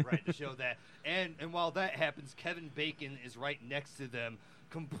 Right, to show that. And while that happens, Kevin Bacon is right next to them,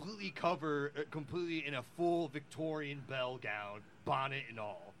 completely in a full Victorian belle gown, bonnet and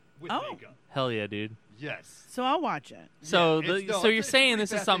all, with makeup. Hell yeah, dude. Yes. So I'll watch it. So Yeah, so you're it's saying pretty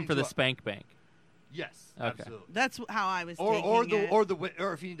this is something for the fascinating Spank Bank? Yes, Okay. absolutely. That's how I was Or taking it.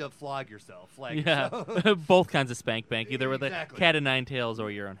 or if you need to flog yourself, Yeah, yourself. both kinds of Spank Bank, either with Exactly. a cat of nine tails or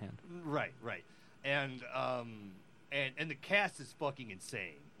your own hand. Right. And the cast is fucking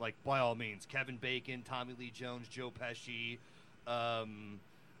insane. Like, by all means, Kevin Bacon, Tommy Lee Jones, Joe Pesci,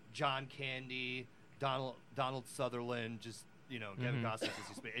 John Candy, Donald Sutherland, just Kevin Costner,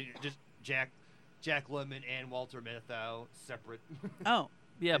 just Jack Lemmon and Walter Matthau separate. Oh,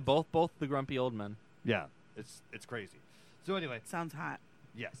 yeah, both the grumpy old men. Yeah, it's crazy. So anyway, sounds hot.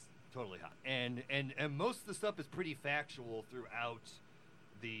 Yes, totally hot. And most of the stuff is pretty factual throughout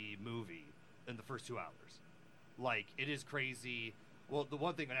the movie in the first 2 hours. Like, it is crazy. Well, the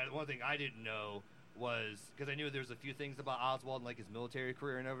one thing I didn't know was, because I knew there was a few things about Oswald and his military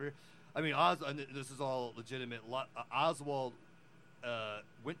career and everything. I mean, and this is all legitimate. Oswald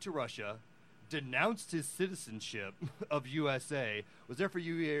went to Russia, denounced his citizenship of USA, was there for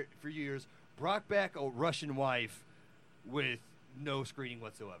years, brought back a Russian wife with no screening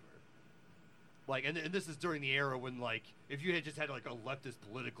whatsoever. And this is during the era when, if you had just had a leftist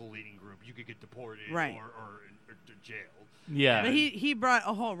political leading group, you could get deported Right. or jailed. Yeah, But he brought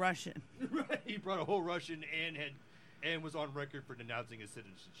a whole Russian. Right. He brought a whole Russian and was on record for denouncing his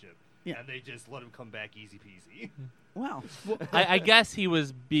citizenship. Yeah. And they just let him come back easy peasy. Well, I guess he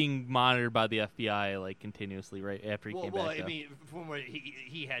was being monitored by the FBI continuously right after he came back. Well, I though. mean, from what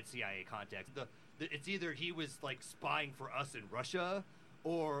he had CIA contacts. It's either he was spying for us in Russia,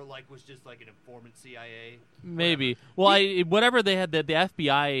 or was just an informant CIA. Maybe. Well, whatever they had, the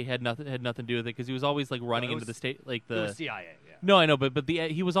FBI had nothing to do with it because he was always running it into was- the state It was CIA. Yeah. No, I know, but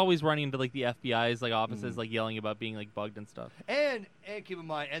he was always running into the FBI's offices, yelling about being bugged and stuff. And keep in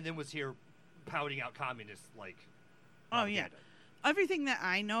mind, and then was here pouting out communists oh yeah. Everything that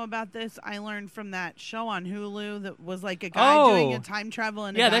I know about this, I learned from that show on Hulu that was a guy doing a time travel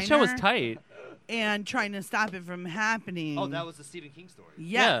in a that show was diner tight. and trying to stop it from happening. Oh, that was the Stephen King story.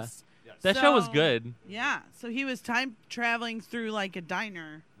 Yes. Yeah. That show was So, good. Yeah. So he was time traveling through a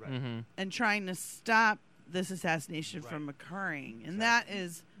diner Right. Mm-hmm. and trying to stop this assassination from occurring. And that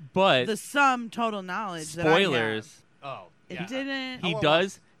is But the sum total knowledge that I have. spoilers. Oh, It yeah. didn't. He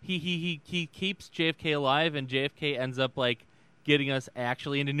does. He keeps JFK alive, and JFK ends up getting us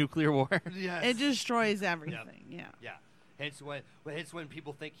actually into nuclear war. Yes. It destroys everything. Yeah. Yeah. Hence when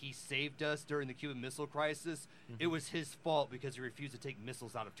people think he saved us during the Cuban Missile Crisis, it was his fault because he refused to take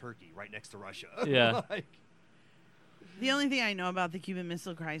missiles out of Turkey right next to Russia. Yeah. The only thing I know about the Cuban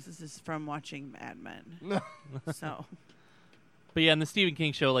Missile Crisis is from watching Mad Men. So. But yeah, in the Stephen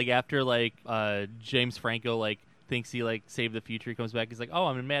King show, after James Franco thinks he saved the future, he comes back. He's like, "Oh,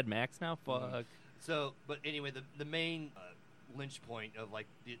 I'm in Mad Max now. Fuck." So, but anyway, the main lynch point of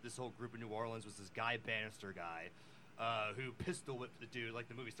this whole group in New Orleans was this Guy Bannister guy. who pistol whipped the dude. Like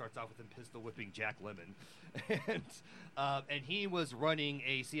the movie starts off with him pistol whipping Jack Lemmon, and he was running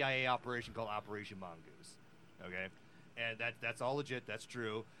a CIA operation called Operation Mongoose. Okay, and that's all legit. That's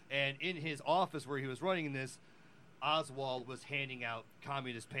true. And in his office where he was running this, Oswald was handing out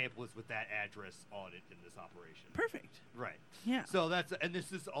communist pamphlets with that address on it in this operation. Perfect. Right. Yeah. So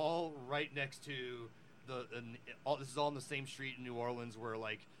this is all right next to this is all in the same street in New Orleans where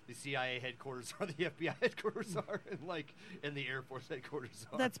like the CIA headquarters are, the FBI headquarters are, and the Air Force headquarters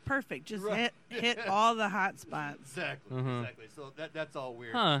are. That's perfect. Just Right. hit all the hot spots. Exactly. Exactly. So that's all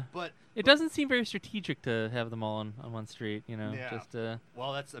weird. Huh. But it doesn't seem very strategic to have them all on one street, Yeah. Just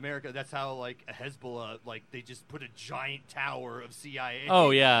well, that's America. That's how like Hezbollah, like they just put a giant tower of CIA. Oh,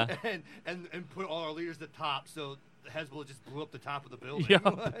 yeah. and put all our leaders at the top. So Hezbollah just blew up the top of the building. Yep.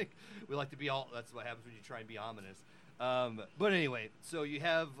 Like, we like to be all. That's what happens when you try and be ominous. But anyway, so you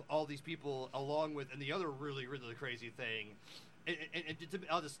have all these people along with, and the other really, really crazy thing.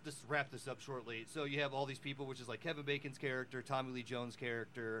 I'll just wrap this up shortly. So you have all these people, which is like Kevin Bacon's character, Tommy Lee Jones'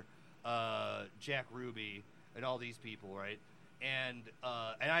 character, Jack Ruby, and all these people, right? And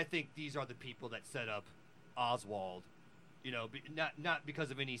I think these are the people that set up Oswald. Not because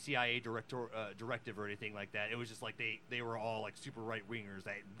of any CIA directive or anything like that. It was just like they were all like super right wingers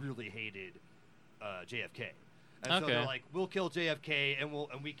that really hated JFK. And so they're like, we'll kill JFK and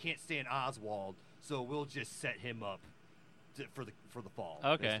we can't stand Oswald, so we'll just set him up for the fall.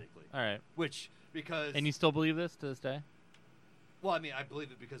 Okay. Basically. All right. Which because And you still believe this to this day? Well, I mean, I believe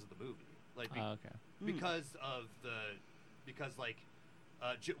it because of the movie. Like okay. Because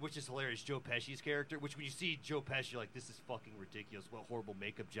which is hilarious, Joe Pesci's character, which when you see Joe Pesci, you're like, this is fucking ridiculous. What horrible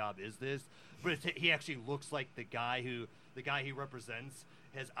makeup job is this? But he actually looks like the guy he represents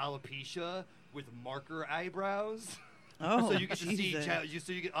has alopecia with marker eyebrows. Oh, so you get to Jesus.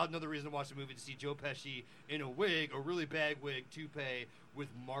 so you get another reason to watch the movie, to see Joe Pesci in a wig, a really bad wig, toupee with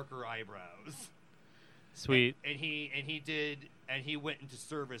marker eyebrows. Sweet. And he went into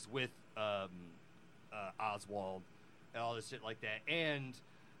service with Oswald and all this shit like that. And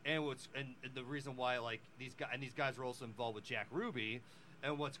the reason why like these guys are also involved with Jack Ruby.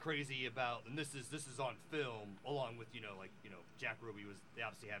 And what's crazy about, and this is on film along with Jack Ruby they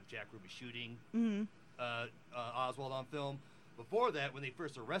obviously have Jack Ruby shooting Oswald on film. Before that, when they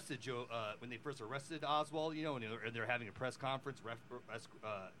first arrested Oswald, and they're having a press conference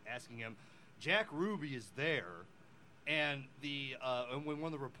asking him, Jack Ruby is there, and and when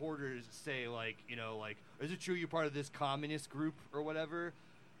one of the reporters say is it true you're part of this communist group or whatever,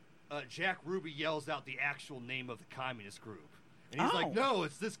 Jack Ruby yells out the actual name of the communist group, and he's like, no,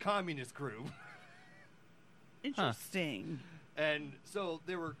 it's this communist group. Interesting. And so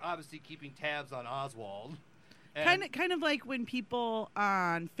they were obviously keeping tabs on Oswald. Kind of like when people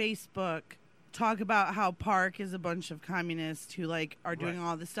on Facebook talk about how Park is a bunch of communists who are doing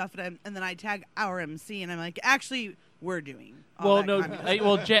all this stuff, and then I tag our MC, and I'm like, actually, we're doing.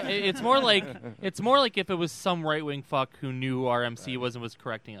 It's more like if it was some right wing fuck who knew our MC was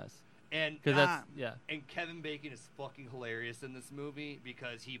correcting us. And that's And Kevin Bacon is fucking hilarious in this movie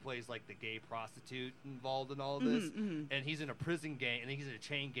because he plays like the gay prostitute involved in all of this, and he's in a prison gang, and he's in a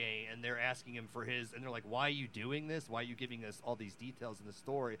chain gang, and they're asking him for and they're like, "Why are you doing this? Why are you giving us all these details in the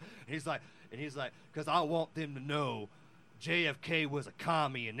story?" And he's like, "Because I want them to know JFK was a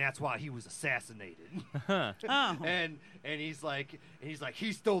commie, and that's why he was assassinated." And he's like,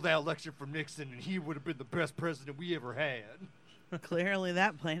 he stole that election from Nixon, and he would have been the best president we ever had. Clearly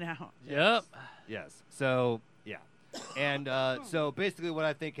that played out. Yep. Yes. So, yeah. And so basically what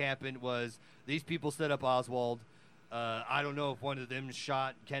I think happened was these people set up Oswald. I don't know if one of them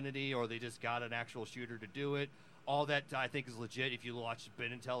shot Kennedy or they just got an actual shooter to do it. All that I think is legit if you watch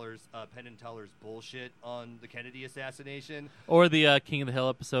Penn and Teller's bullshit on the Kennedy assassination. Or the King of the Hill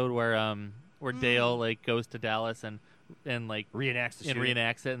episode where Dale goes to Dallas and reenacts the shooting.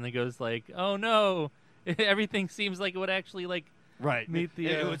 Reenacts it, and then goes oh no, everything seems like it would actually right. meet the.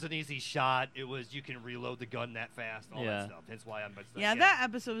 It was an easy shot. It was you can reload the gun that fast. All that stuff. That's why I'm. That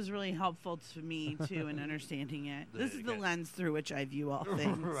episode was really helpful to me too in understanding it. This is the lens through which I view all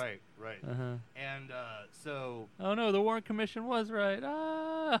things. Right. Uh-huh. And so. Oh no, the Warren Commission was right.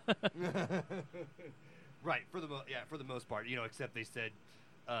 Ah. Right. For the most part, except they said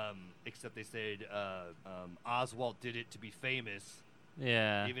Oswald did it to be famous.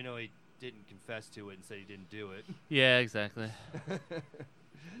 Yeah. Even though he didn't confess to it and said he didn't do it. Yeah, exactly.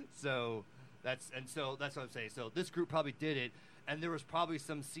 So that's what I'm saying. So this group probably did it, and there was probably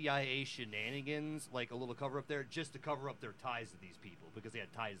some CIA shenanigans, like a little cover up there, just to cover up their ties to these people because they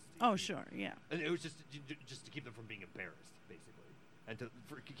had ties to these people. Sure, yeah. And it was just to keep them from being embarrassed, basically. And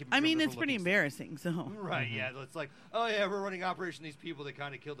keep I mean, from it's pretty looking- embarrassing. So Right, yeah. It's like, oh, yeah, we're running Operation These People that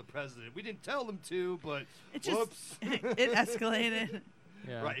kind of killed the president. We didn't tell them to, but it just whoops. it escalated.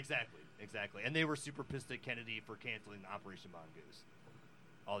 Yeah. Right, exactly. And they were super pissed at Kennedy for canceling Operation Mongoose.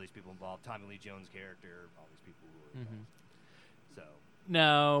 All these people involved. Tommy Lee Jones' character, all these people who were involved. So,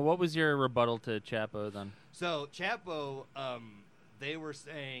 Now, what was your rebuttal to Chapo then? So Chapo, they were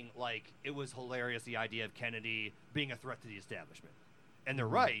saying, like, it was hilarious, the idea of Kennedy being a threat to the establishment. And they're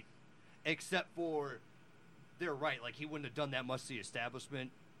right, except for they're right. Like, he wouldn't have done that much to the establishment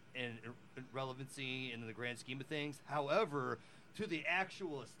and relevancy in the grand scheme of things. However, to the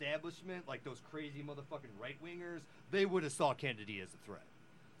actual establishment, like those crazy motherfucking right-wingers, they would have saw Kennedy as a threat.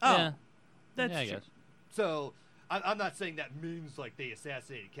 Oh, Yeah. that's Yeah, I true. guess. So I'm not saying that means, like, they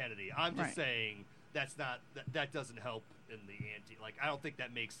assassinated Kennedy. I'm just Right. saying that's not that doesn't help in the anti. Like, I don't think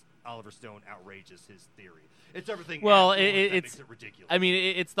that makes Oliver Stone outrageous, his theory. It's everything. Well, afterwards that it's makes it ridiculous. I mean,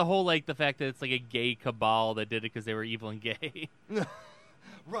 it's the whole like the fact that it's like a gay cabal that did it because they were evil and gay.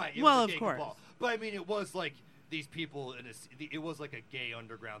 Right. It Well, was a of gay course. cabal. But I mean, it was like these people it was like a gay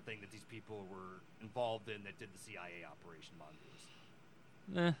underground thing that these people were involved in that did the CIA Operation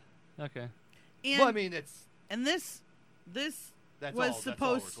Mongoose. Okay. And, Well, I mean, it's and this That's was all- that's all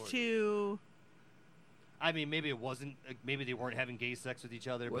supposed recorded. to. I mean, maybe it wasn't. Maybe they weren't having gay sex with each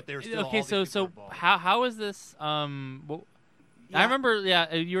other, but they were still. Okay, all these people so were involved. how is this? I Yeah. remember.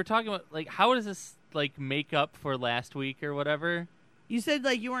 Yeah, you were talking about like how does this like make up for last week or whatever? You said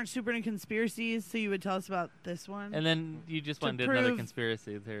like you weren't super into conspiracies, so you would tell us about this one And then you just To went and did another prove-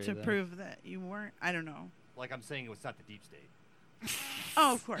 conspiracy theory. to then. prove that you weren't. I don't know. Like I'm saying, it was not the deep state.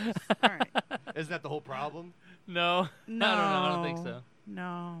 Oh, of course. All right. Isn't that the whole problem? No, No, I don't know. I don't think so.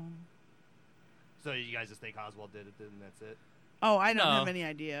 No. So you guys just think Oswald did it, and that's it? Oh, I don't No. have any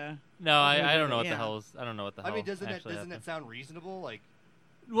idea. No, I don't know what Yeah. the hell is. I don't know what the hell. I mean, doesn't actually that happened. sound reasonable? Like,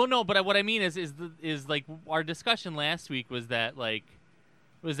 Well, no, but what I mean is like our discussion last week was that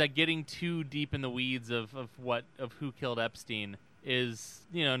getting too deep in the weeds of who killed Epstein is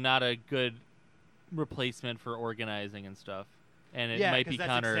not a good replacement for organizing and stuff, and it yeah, might 'cause be that's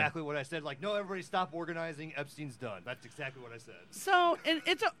counter. exactly what I said. Like, no, everybody stop organizing. Epstein's done. That's exactly what I said. So, and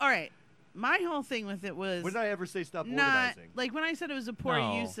it's all right. My whole thing with it was When did I ever say stop not organizing? like when I said it was a poor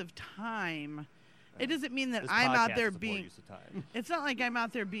No. use of time. It doesn't mean that This I'm out podcast there is a poor being. use of time. It's not like I'm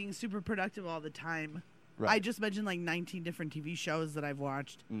out there being super productive all the time. Right. I just mentioned like 19 different TV shows that I've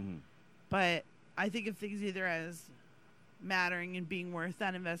watched. Mm-hmm. But I think of things either as mattering and being worth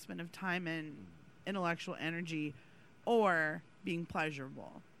that investment of time and intellectual energy, or being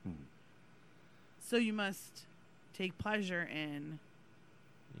pleasurable. Mm-hmm. So you must take pleasure in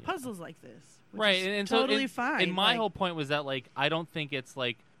puzzles like this, which Right, is and totally so fine. And my Like, whole point was that like I don't think it's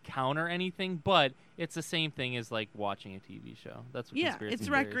like counter anything, but it's the same thing as like watching a TV show. That's what yeah, conspiracy it's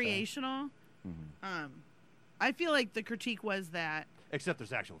theories are. recreational. Mm-hmm. I feel like the critique was that Except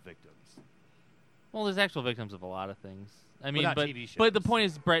there's actual victims. Well, there's actual victims of a lot of things. I mean, not but TV but the shows. point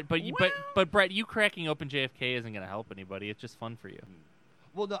is, Brett. But Brett, you cracking open JFK isn't going to help anybody. It's just fun for you.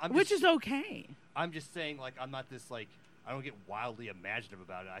 Well, no, I'm which just, is okay. I'm just saying, like, I'm not this like I don't get wildly imaginative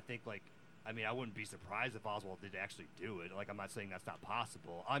about it. I think like. I mean, I wouldn't be surprised if Oswald did actually do it. Like, I'm not saying that's not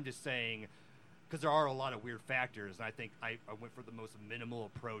possible. I'm just saying, because there are a lot of weird factors, and I think I went for the most minimal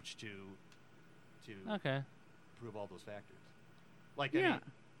approach to Okay. prove all those factors. Like, Yeah.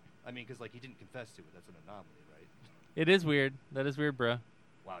 I mean, because like he didn't confess to it. That's an anomaly, right? It is weird. That is weird, bro.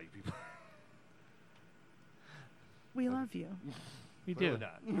 Wow, you people. We love you. We Really do.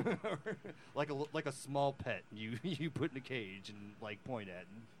 not. like a small pet you put in a cage and like point at.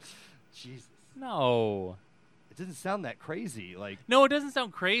 And, Jesus. No. It doesn't sound that crazy. Like No, it doesn't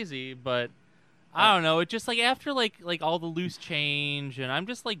sound crazy, but I don't know. It just like after like all the loose change, and I'm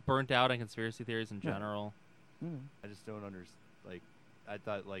just like burnt out on conspiracy theories in general. I just don't understand. Like I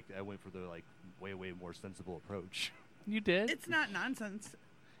thought like I went for the like way more sensible approach. You did. It's not nonsense.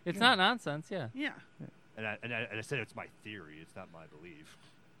 It's not nonsense. Yeah. Yeah, And I said it's my theory. It's not my belief.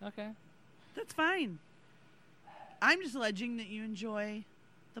 Okay. that's fine. I'm just alleging that you enjoy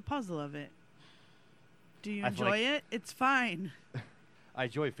the puzzle of it. Do you I feel enjoy like- it? It's fine. I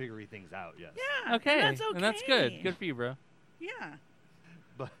enjoy figuring things out. Yes. Yeah. Okay. And that's okay. And that's good. Good for you, bro. Yeah.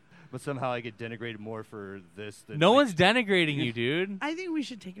 But somehow I get denigrated more for this than No like, one's denigrating you, dude. I think we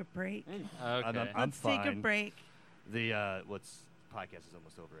should take a break. Okay. I'm Let's take a fine. break. The podcast is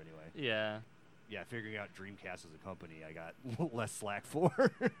almost over anyway. Yeah. Yeah, figuring out Dreamcast as a company, I got less slack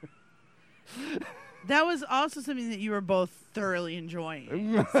for. That was also something that you were both thoroughly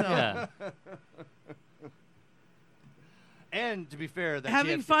enjoying. So. Yeah. And to be fair, that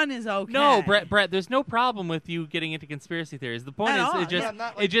having JFK fun is okay. No, Brett, there's no problem with you getting into conspiracy theories. The point At is, all, it just, yeah. I'm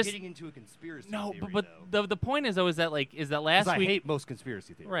not it just getting into a conspiracy no, theory, but the point is though is that last 'Cause week I hate most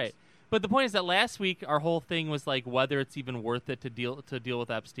conspiracy theories. right. But the point is that last week our whole thing was like whether it's even worth it to deal with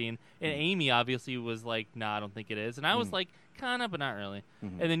Epstein, and Amy obviously was like, "Nah, I don't think it is," and I was like, "Kinda, but not really."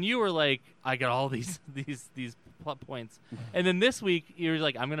 And then you were like, "I got all these plot points," and then this week you were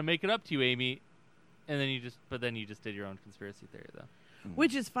like, "I'm gonna make it up to you, Amy," and then you just did your own conspiracy theory though,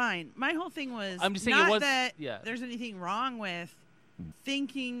 which is fine. My whole thing was I'm just saying not it was that yeah. there's anything wrong with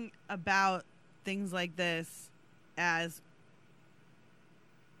thinking about things like this as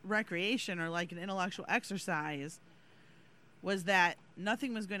recreation or like an intellectual exercise, was that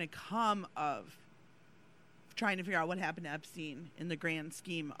nothing was going to come of trying to figure out what happened to Epstein in the grand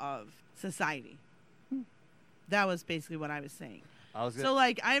scheme of society. That was basically what I was saying. So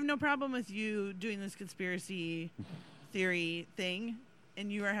like, I have no problem with you doing this conspiracy theory thing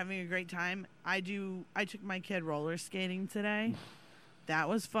and you are having a great time. I took my kid roller skating today. That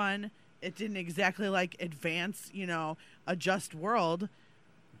was fun. It didn't exactly like advance, a just world,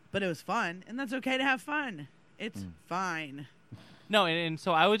 but it was fun, and that's okay to have fun. It's fine. No, and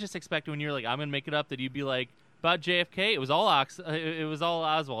so I was just expecting when you're like, I'm gonna make it up, that you'd be like, about JFK, it was all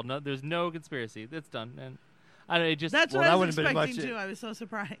Oswald. No, there's no conspiracy. It's done, and that's what I was expecting too. I was so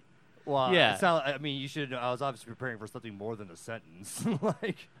surprised. Well, yeah. I mean, you should. I was obviously preparing for something more than a sentence.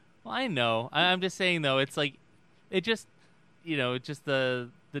 Like, well, I know. I'm just saying though. It's like, it just, it's just the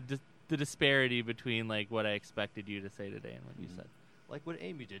disparity between like what I expected you to say today and what you said. Like what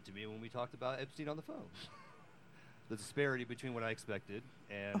Amy did to me when we talked about Epstein on the phone. The disparity between what I expected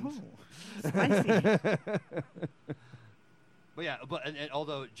and. Spicy. But yeah, and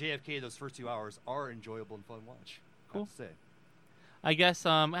although JFK, those first 2 hours are enjoyable and fun to watch. Cool. I have to say. I guess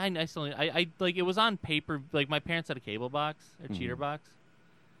I like it was on paper. Like my parents had a cable box, a cheater box,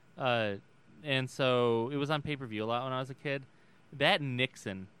 and so it was on pay-per-view a lot when I was a kid. That and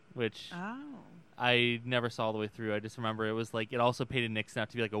Nixon, which I never saw all the way through. I just remember it was like it also painted Nixon out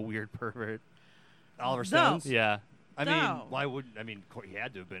to be like a weird pervert. Oliver Stones. Yeah. I mean, why wouldn't? I mean, he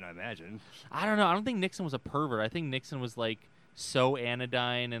had to have been. I imagine. I don't know. I don't think Nixon was a pervert. I think Nixon was like so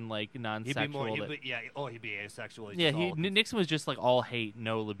anodyne and like non-sexual. He'd be asexual. Yeah, Nixon was just like all hate,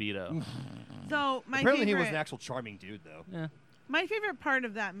 no libido. So apparently he was an actual charming dude, though. Yeah. My favorite part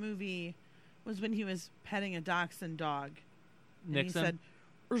of that movie was when he was petting a dachshund dog. And Nixon? he said,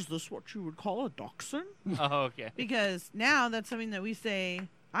 "Is this what you would call a dachshund?" Oh, okay. Because now that's something that we say.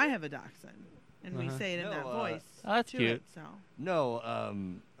 I have a dachshund, and we say it in that voice. Oh, that's cute. It, so.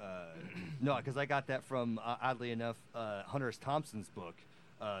 No, because I got that from, oddly enough, Hunter S. Thompson's book,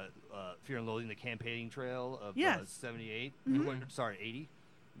 Fear and Loathing, the Campaigning Trail of 78. Sorry, 80?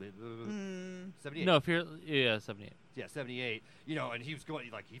 78. No, 78. Yeah, 78. And he was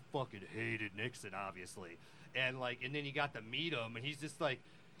going, like, he fucking hated Nixon, obviously. And then you got to meet him, and he's just like,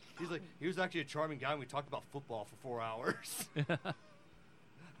 he was actually a charming guy, and we talked about football for 4 hours.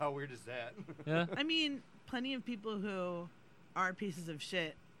 How weird is that? Yeah. I mean, plenty of people who are pieces of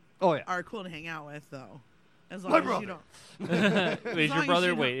shit are cool to hang out with, though. As long as you don't.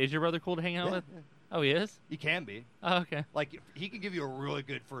 Is your brother cool to hang out with? Oh, he is? He can be. Oh, okay. Like, he can give you a really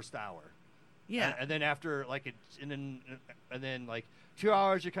good first hour. Yeah. And then after, and then 2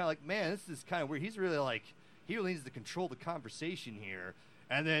 hours, you're kind of like, man, this is kind of weird. He's really he really needs to control the conversation here.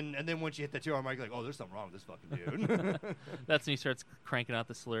 And then once you hit that 2 hour mark, you're like, oh, there's something wrong with this fucking dude. That's when he starts cranking out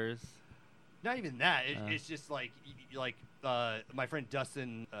the slurs. Not even that. It's just my friend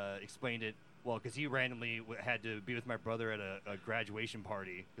Dustin explained it well because he randomly had to be with my brother at a graduation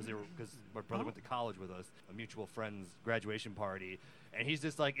party because my brother went to college with us, a mutual friend's graduation party, and he's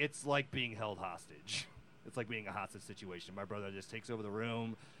just like, it's like being held hostage. It's like being a hostage situation. My brother just takes over the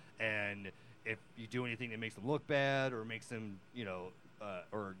room, and if you do anything that makes him look bad or makes him,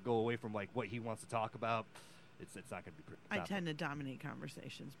 or go away from what he wants to talk about, it's not going to be pretty. I tend to dominate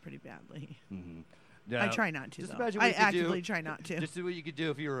conversations pretty badly. Mm-hmm. I try not to. Just though. imagine what I you could actively try not to. Just do what you could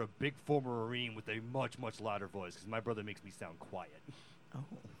do if you were a big former Marine with a much, much louder voice. Because my brother makes me sound quiet. Oh,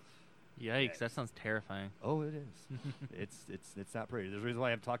 yikes! That sounds terrifying. Oh, it is. it's not pretty. There's a reason why I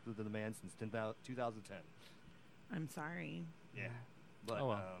haven't talked to the man since 2010. I'm sorry. Yeah, but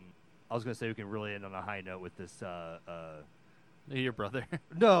I was going to say we can really end on a high note with this. Your brother?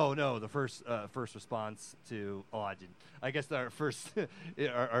 No. The first response to. Oh, I didn't. I guess our first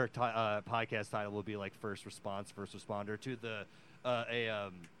our podcast title will be first responder to the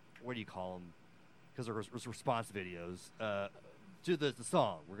what do you call them? Because there was response videos to the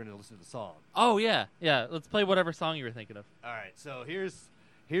song. We're going to listen to the song. Oh yeah. Let's play whatever song you were thinking of. All right. So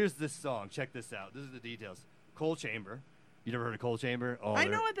here's this song. Check this out. This is the details. Coal Chamber, You never heard of Coal Chamber? Oh, I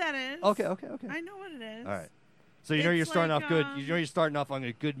know what that is. Okay. I know what it is. All right. So you know you're It's starting like, off good. You know you're starting off on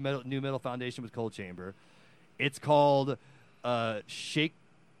a good new metal foundation with Coal Chamber. It's called Shake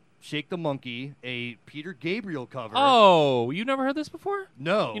the Monkey, a Peter Gabriel cover. Oh, you never heard this before?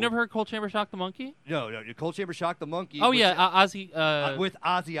 No. You never heard Coal Chamber Shock the Monkey? No. Coal Chamber Shock the Monkey. Oh, with yeah. Ozzy. with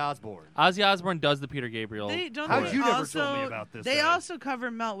Ozzy Osbourne. Ozzy Osbourne does the Peter Gabriel. How'd you never told me about this? They then? also cover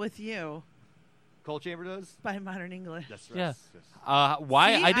Melt With You Coal Chamber does? by Modern English. That's right. Yeah.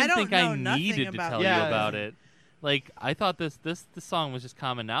 Why? See, I I didn't don't think know I nothing needed to about tell that. you about it. Like, I thought this song was just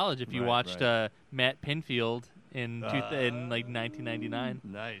common knowledge if you Right, watched right. Matt Pinfield in like 1999.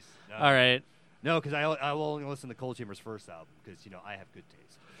 Nice. All right. No, because I will only listen to Coal Chamber's first album because I have good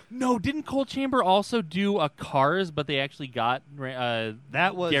taste. No, didn't Coal Chamber also do a Cars, but they actually got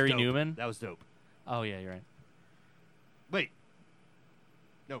That was Gary dope. Newman? That was dope. Oh, yeah, you're right. Wait.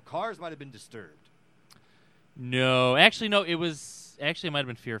 No, Cars might have been Disturbed. No, actually, no, it was... Actually, it might have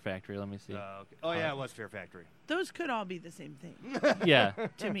been Fear Factory. Let me see. Okay. Oh, yeah, it was Fear Factory. Those could all be the same thing. Yeah.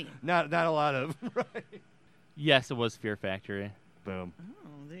 To me. Not a lot of... Right. Yes, it was Fear Factory. Boom. Oh,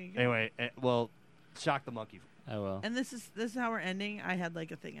 there you go. Anyway, well, Shock the Monkey. I will. And this is how we're ending. I had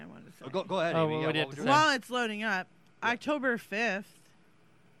like a thing I wanted to say. Go ahead, Oh, Amy. what Yeah, would you what have to would say? While it's loading up, October 5th,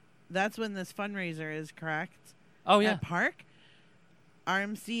 that's when this fundraiser is, correct? Oh, yeah. At Park.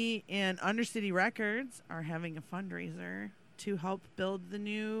 RMC and Undercity Records are having a fundraiser to help build the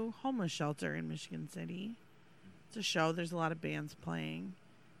new homeless shelter in Michigan City. It's a show. There's a lot of bands playing.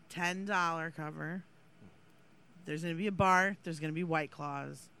 $10 cover. There's going to be a bar. There's going to be White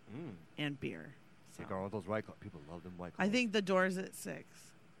Claws and beer. Take on those White Claws. People love them White Claws. I think the door's at 6.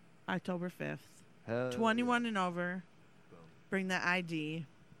 October 5th. Hell 21 and over. Bring the ID.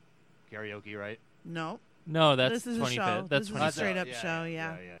 Karaoke, right? No. No, that's This is 25th. a show. That's this is a straight up show,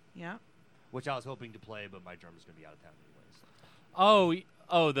 yeah. Yeah. Which I was hoping to play, but my drummer's going to be out of town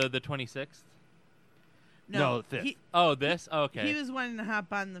The 26th? No, the 5th. Oh, this? Oh, okay. He was wanting to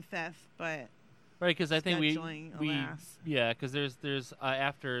hop on the 5th, but Right, because I think we scheduling, alas. yeah, because there's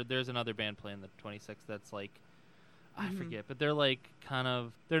after there's another band playing the 26th that's like I forget, but they're like kind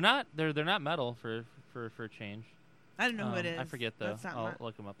of they're not metal for a change. I don't know who it is. I forget though. That's not I'll what-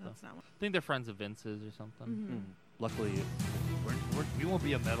 look them up though. that's not what- I think they're friends of Vince's or something. Mhm. Luckily, we won't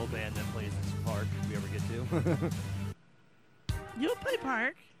be a metal band that plays this park if we ever get to. You'll play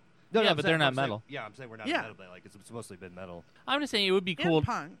Park. No, Yeah, I'm but saying- they're not I'm saying- metal. Yeah, I'm saying we're not Yeah. a metal band. Like it's mostly been metal. I'm just saying it would be And cool.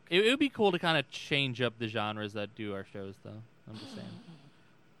 punk. It would be cool to kind of change up the genres that do our shows, though. I'm just saying.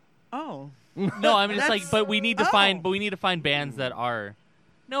 Oh. No, I mean it's like, That's- but we need to oh. find bands that are.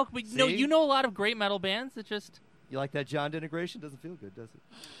 No, but no, See? you know a lot of great metal bands that just. You like that John denigration? Doesn't feel good, does it?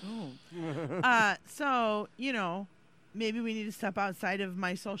 Oh. So, maybe we need to step outside of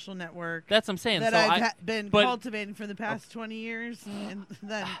my social network. That's what I'm saying. That So I've been but- cultivating for the past 20 years, and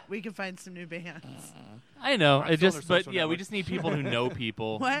then we can find some new bands. I know. I'm It still on just, their but social yeah, we network. just need people who know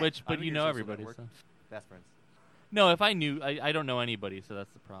people. What? Which, but I'm in you your know social everybody. network. So. Fast friends. No, if I knew, I don't know anybody, so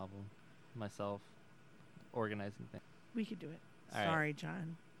that's the problem. Myself, organizing things. We could do it. All right. Sorry,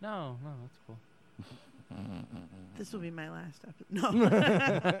 John. No, that's cool. This will be my last episode. No.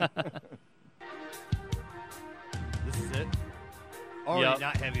 This is it. Already Yep.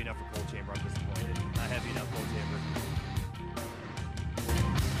 not heavy enough for Coal Chamber. I'm disappointed. Not heavy enough Coal Chamber.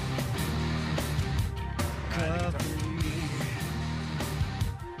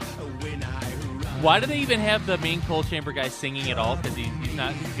 Why do they even have the main Coal Chamber guy singing at all? Because he's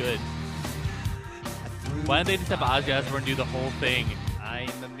not good. Why don't they just have Ozzy Osbourne do the whole thing? I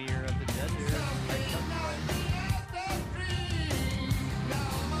am the mirror of the desert.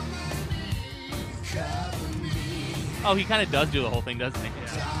 Oh, he kind of does do the whole thing, doesn't he?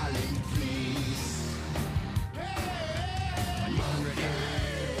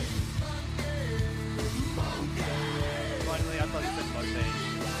 Finally, I thought he said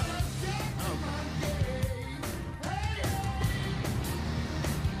Mudvayne.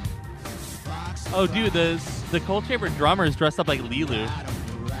 Oh, dude, the Coal Chamber drummer is dressed up like Lilu.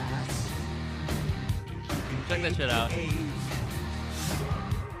 Check that shit out.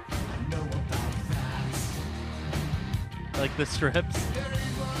 Like the strips.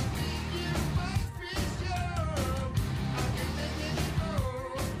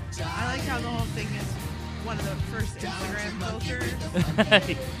 I like how the whole thing is one of the first Instagram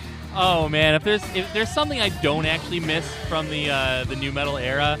filters. Oh man, if there's something I don't actually miss from the new metal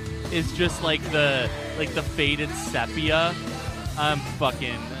era, is just like the faded sepia. I'm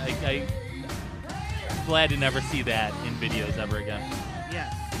fucking I glad to never see that in videos ever again.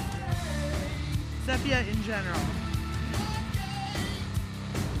 Yes. Sepia in general.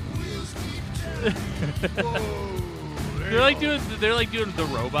 Whoa, They're like doing the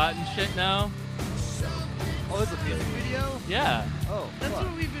robot and shit now. Oh, there's a music video? Yeah. Oh, That's fuck.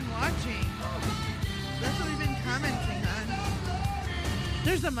 what we've been watching. That's what we've been commenting on.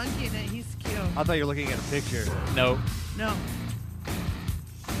 There's a monkey in it. He's cute. I thought you were looking at a picture. No. No.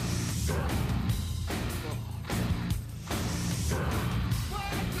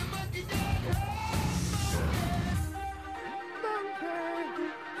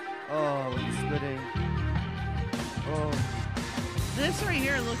 Oh, he's spitting. Oh. This right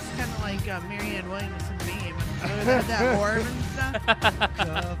here looks kind of like Marianne Williamson meme. Look at that orb and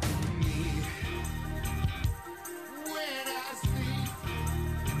stuff.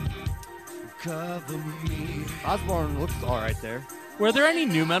 Cover me. Osborne looks all right there. Were there any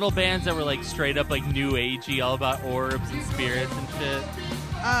new metal bands that were like straight up like new agey, all about orbs and spirits and shit?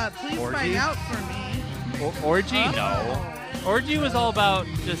 Please Orgy? find out for me. Orgy? Oh. No. Orgy was all about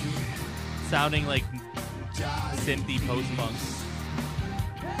just sounding like synthy post-punk.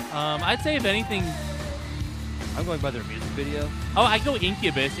 I'd say if anything... I'm going by their music video. Oh, I go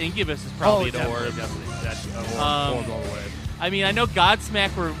Incubus. Incubus is probably the definitely, orb. definitely. That's orb all the way. I mean, I know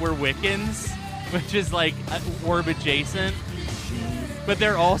Godsmack were Wiccans, which is like orb adjacent. But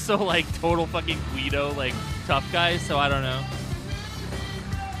they're also like total fucking Guido, like tough guys, so I don't know.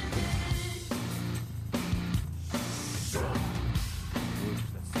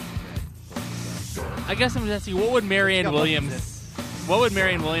 I guess I'm just asking, what would Marianne Williamson's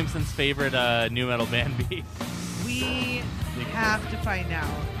favorite new metal band be? We have to find out.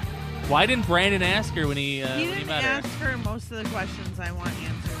 Why didn't Brandon ask her when he He when he didn't met ask her? her most of the questions I want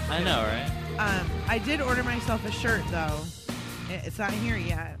answered. I know, right? I did order myself a shirt though. It's not here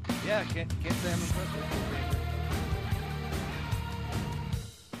yet. Yeah, can't say I'm impressed with it.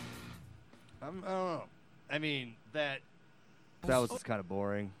 I don't know. I mean, that was just kind of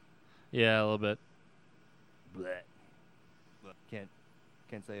boring. Yeah, a little bit. Blech. But can't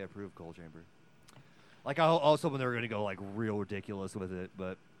say I approve Coal Chamber. Like I was hoping they were going to go like real ridiculous with it,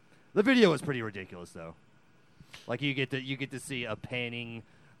 but the video was pretty ridiculous though. Like you get to see a panning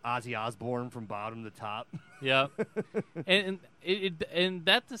Ozzy Osbourne from bottom to top. Yeah, and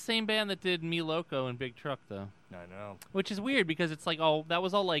that's the same band that did Me Loco and Big Truck though. I know. Which is weird because it's like that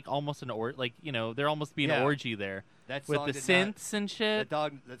was all like almost an there almost be an Yeah. orgy there That with song the did synths not, and shit.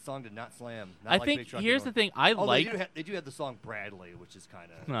 That song did not slam. Not I like think Big Truck here's did. the thing, I Although like they do have the song Bradley, which is kind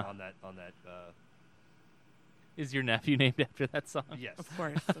of Huh. on that. Is your nephew named after that song? Yes, Of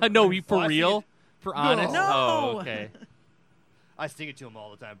course. No, course. for Oh, I see real? it. For No. honest? No. Oh, okay. I sing it to him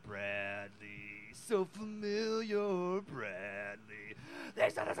all the time. Bradley, so familiar, Bradley.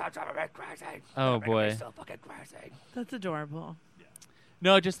 There's not a sound to make crazy. Oh, Making me boy. so fucking crazy. That's adorable.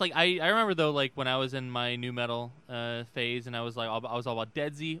 No, just like I remember though, like when I was in my new metal phase, and I was all about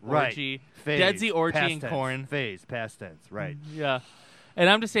Deadsy, Right. Orgy, Phase, Deadsy, Orgy, past and tense. Korn. Phase, past tense, right. Yeah, and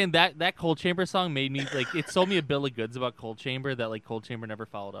I'm just saying that Cold Chamber song made me like it sold me a bill of goods about Cold Chamber that like Cold Chamber never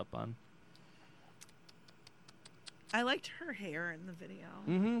followed up on. I liked her hair in the video.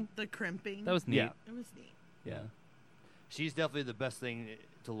 Mm-hmm. The crimping. That was neat. Yeah. It was neat. Yeah. She's definitely the best thing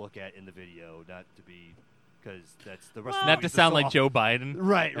to look at in the video, not to be, because that's the rest. Well- of Not the to movie's sound so like off. Joe Biden.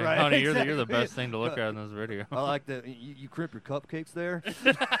 Right, Like, right. honey, you're the exactly. best thing to look at in this video. I like the you crimp your cupcakes there.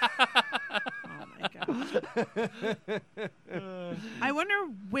 Oh my god. I wonder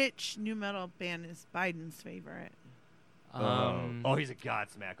which new metal band is Biden's favorite. Oh, he's a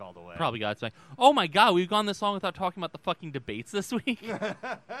Godsmack all the way. Probably Godsmack. Oh my God, we've gone this long without talking about the fucking debates this week.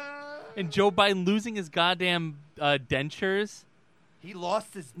 And Joe Biden losing his goddamn dentures. He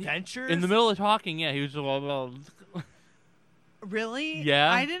lost his dentures In the middle of talking, yeah, he was just well, Really?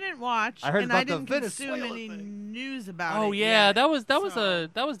 Yeah. I didn't watch, I heard and about I didn't the consume Venezuela any thing. news about it. oh yeah, yet, that was so-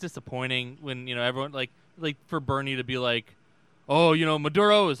 that was disappointing when everyone like for Bernie to be like, oh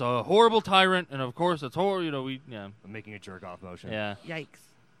Maduro is a horrible tyrant, and of course it's horrible. I'm making a jerk off motion. Yeah. Yikes.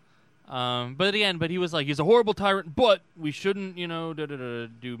 But he was like, he's a horrible tyrant, but we shouldn't,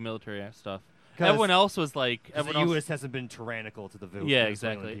 do military stuff. 'Cause- Everyone else was like, 'Cause the U.S. hasn't been tyrannical to the Venezuelan yeah,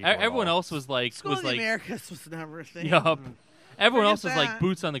 exactly. people at Everyone all. else was like, School of the Americas was never a thing. yup. Everyone Forget else was like that.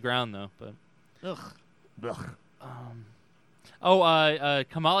 boots on the ground though. But Ugh.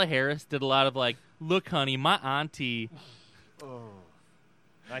 Kamala Harris did a lot of like, look, honey, my auntie Oh.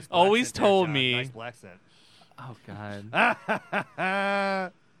 Nice black always scent there, told John. me. Nice black scent. Oh God.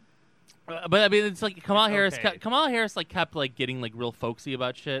 But I mean, it's like Kamala Harris. okay. Kamala Harris like kept like getting like real folksy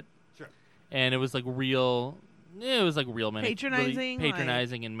about shit. Sure. And it was like real. It was like real Patronizing, really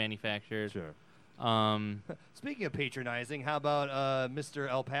patronizing and manufactured. Sure. Speaking of patronizing, how about Mr.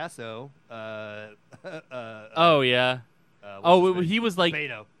 El Paso? Oh yeah. He was like,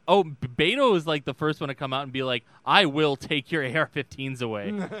 Beto. Beto was like the first one to come out and be like, I will take your AR-15s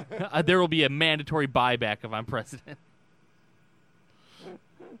away. There will be a mandatory buyback if I'm president.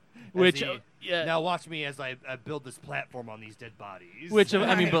 Which, now watch me as I build this platform on these dead bodies. Which,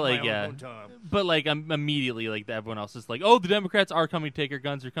 I mean, but My like, own yeah. time. But like, I'm immediately like, everyone else is like, oh, the Democrats are coming to take our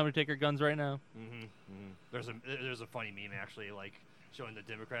guns. They're coming to take our guns right now. There's a funny meme actually, like showing the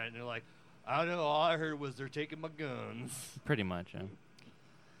Democrat, and they're like, I don't know. All I heard was they're taking my guns. Pretty much.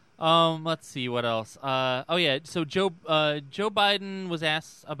 Yeah. Let's see what else. So Joe Biden was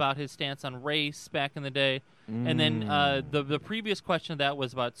asked about his stance on race back in the day, and then the previous question of that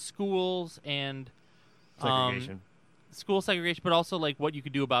was about schools and Segregation. School segregation, but also like what you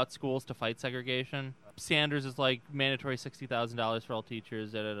could do about schools to fight segregation. Sanders is like mandatory $60,000 for all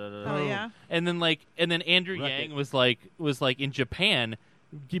teachers. Oh yeah. And then Andrew Yang was like in Japan,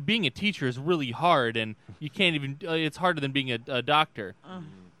 being a teacher is really hard, and you can't even. It's harder than being a doctor.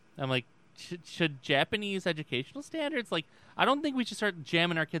 I'm like, should Japanese educational standards, like, I don't think we should start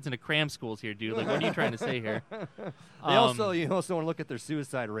jamming our kids into cram schools here, dude. Like, what are you trying to say here? They also want to look at their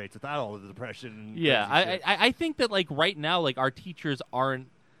suicide rates without all of the depression. And yeah, crazy shit. I think that like right now, like our teachers aren't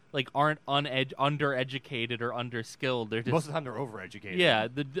undereducated or underskilled. They're just Most of the time they're overeducated. Yeah,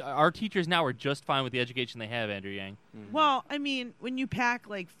 our teachers now are just fine with the education they have, Andrew Yang. Well, I mean, when you pack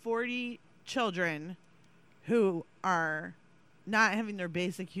like 40 children who are not having their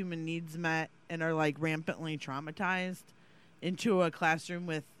basic human needs met and are like rampantly traumatized into a classroom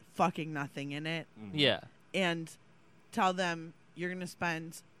with fucking nothing in it. Yeah. And tell them you're going to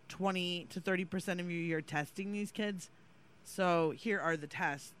spend 20 to 30% of your year testing these kids. So here are the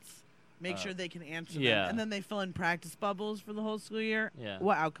tests. Make sure they can answer them. And then they fill in practice bubbles for the whole school year. Yeah.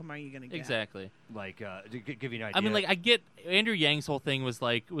 What outcome are you going to get? Exactly. Like, to give you an idea. I mean, like, I get Andrew Yang's whole thing was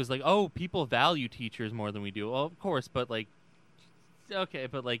like, oh, people value teachers more than we do. Well, of course, but like, okay,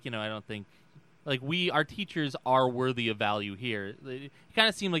 but like, I don't think, like, our teachers are worthy of value here. It kind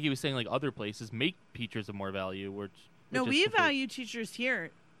of seemed like he was saying like other places make teachers of more value. No, we value teachers here.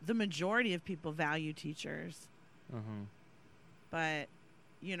 The majority of people value teachers. Mm-hmm. But,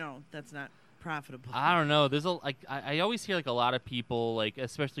 that's not profitable. I don't know. There's I always hear like a lot of people, like,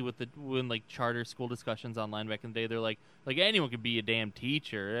 especially when like charter school discussions online back in the day, they're like anyone could be a damn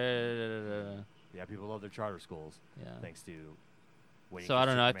teacher. Yeah, people love their charter schools. Yeah. Thanks to. So I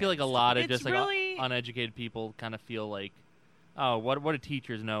don't know. I feel like a lot of just like really uneducated people kind of feel like, oh, what do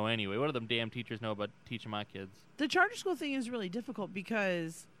teachers know anyway? What do them damn teachers know about teaching my kids? The charter school thing is really difficult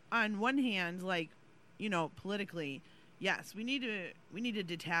because on one hand, like, politically, yes, we need to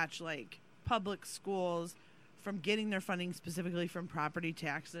detach like public schools from getting their funding specifically from property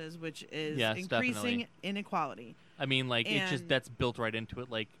taxes, which is increasing definitely. Inequality. I mean, like, it's just that's built right into it.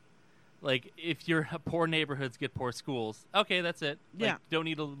 Like if your poor neighborhoods get poor schools, okay, that's it. Like, Yeah. don't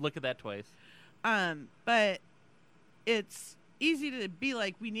need to look at that twice. But it's easy to be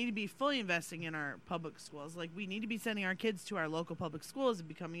like, we need to be fully investing in our public schools. Like, we need to be sending our kids to our local public schools and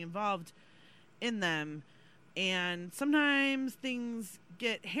becoming involved in them. And sometimes things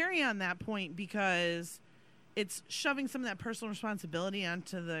get hairy on that point because it's shoving some of that personal responsibility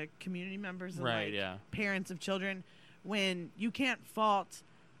onto the community members and Right, yeah. parents of children, when you can't fault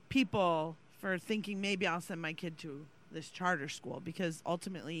people for thinking maybe I'll send my kid to this charter school, because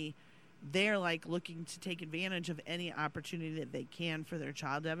ultimately they're like looking to take advantage of any opportunity that they can for their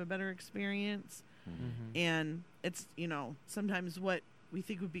child to have a better experience. Mm-hmm. And it's, sometimes what we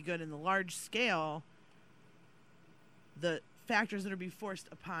think would be good in the large scale, the factors that are being forced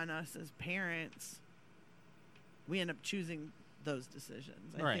upon us as parents, we end up choosing those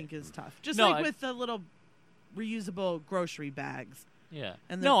decisions. I think is tough. Just with the little reusable grocery bags. Yeah.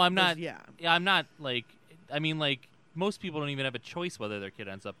 And no, I'm not. Yeah. I'm not like. I mean, like, most people don't even have a choice whether their kid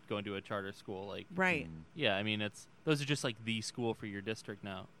ends up going to a charter school. Like, right. Yeah. I mean, those are just like the school for your district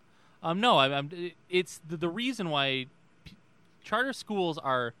now. No, it's the reason why charter schools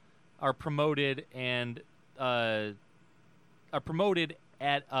are promoted and are promoted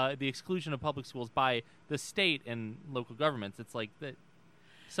at the exclusion of public schools by the state and local governments. It's like that.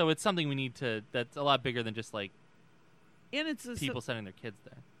 So it's something we need to. That's a lot bigger than just like. And it's people sending their kids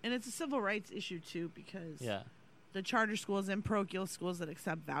there. And it's a civil rights issue, too, because yeah. the charter schools and parochial schools that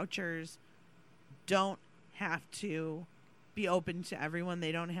accept vouchers don't have to be open to everyone.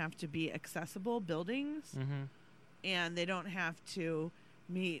 They don't have to be accessible buildings. Mm-hmm. And they don't have to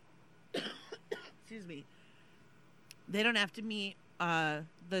meet... excuse me. They don't have to meet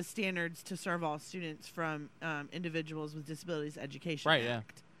the standards to serve all students from Individuals with Disabilities Education Act. Yeah.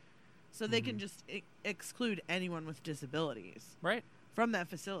 So they can just exclude anyone with disabilities right from that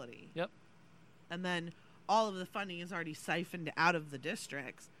facility. Yep. And then all of the funding is already siphoned out of the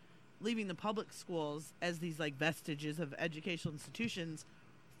districts, leaving the public schools as these like vestiges of educational institutions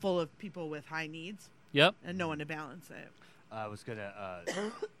full of people with high needs. Yep. And no one to balance it. I was gonna.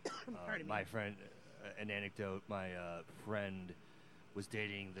 My friend, an anecdote. My friend was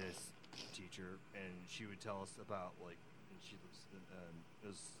dating this teacher, and she would tell us about like, and she lives.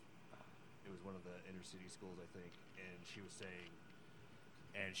 It was one of the inner city schools, I think, and she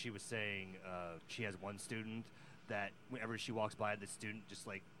was saying she has one student that whenever she walks by, the student just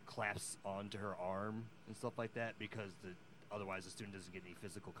like claps onto her arm and stuff like that because otherwise the student doesn't get any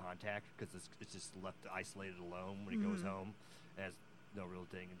physical contact because it's just left isolated alone when he goes home. It has no real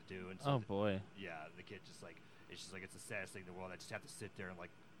thing to do. And so boy. Yeah, the kid it's the saddest thing in the world. I just have to sit there and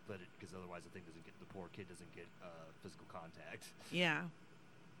like let it because otherwise the poor kid doesn't get physical contact. Yeah.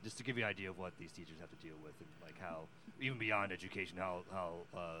 Just to give you an idea of what these teachers have to deal with and like how even beyond education how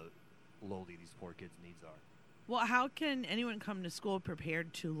lowly these poor kids' needs are. Well, how can anyone come to school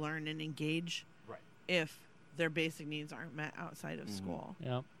prepared to learn and engage if their basic needs aren't met outside of school?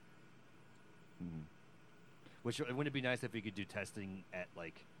 Yep. Which wouldn't it be nice if we could do testing at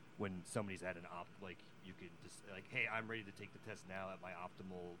like when somebody's at an like you could just like, hey, I'm ready to take the test now at my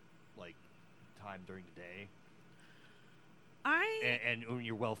optimal like time during the day. And when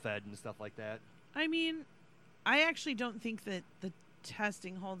you're well fed and stuff like that. I mean, I actually don't think that the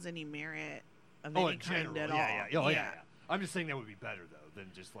testing holds any merit of any kind at all. Yeah. I'm just saying that would be better though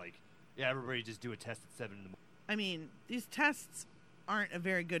than just like everybody just do a test at 7 in the morning. I mean, these tests aren't a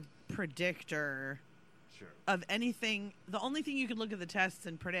very good predictor of anything. The only thing you could look at the tests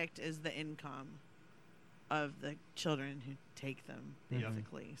and predict is the income of the children who take them,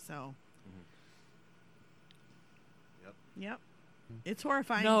 basically. So, Yep. It's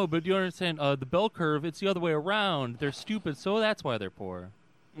horrifying. No, but you understand the bell curve, it's the other way around. They're stupid, so that's why they're poor.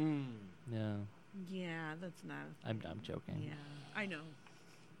 Yeah. Yeah, that's not. I'm joking. Yeah, I know.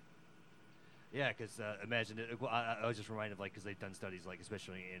 Yeah, because imagine it. Well, I was just reminded, like, because they've done studies, like,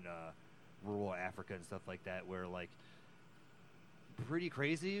 especially in rural Africa and stuff like that, where, like, pretty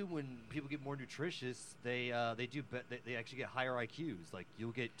crazy when people get more nutritious, they actually get higher IQs. Like,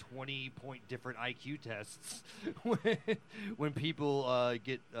 you'll get 20-point different IQ tests when people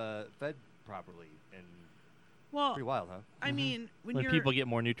get fed properly. And pretty wild, huh? I mean, when people get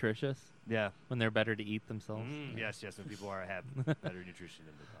more nutritious. Yeah. When they're better to eat themselves. Yes. When people have better nutrition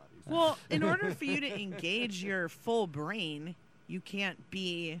in their bodies. Well, in order for you to engage your full brain, you can't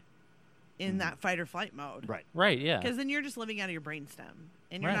be in that fight or flight mode. Right, yeah. Because then you're just living out of your brainstem,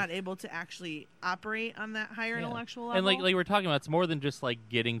 and you're not able to actually operate on that higher intellectual level. And like we're talking about, it's more than just like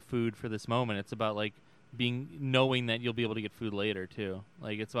getting food for this moment. It's about like knowing that you'll be able to get food later too.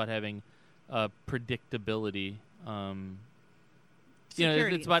 Like it's about having predictability.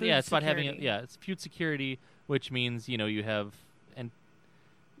 Security, it's about it's about having it's food security, which means you have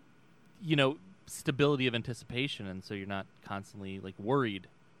stability of anticipation, and so you're not constantly like worried.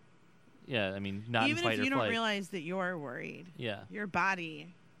 Yeah, I mean, not even in fight if you or don't flight. realize that you're worried. Yeah, your body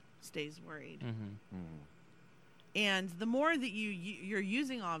stays worried. And the more that you're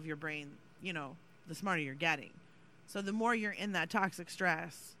using all of your brain, the smarter you're getting. So the more you're in that toxic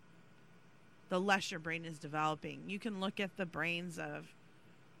stress, the less your brain is developing. You can look at the brains of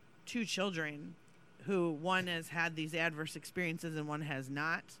two children who one has had these adverse experiences and one has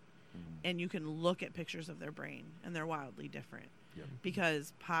not. And you can look at pictures of their brain, and they're wildly different.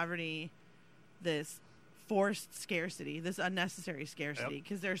 Because poverty, this forced scarcity, this unnecessary scarcity,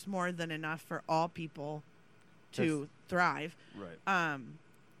 because there's more than enough for all people to thrive,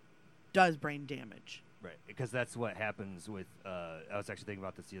 does brain damage. Right, because that's what happens with, I was actually thinking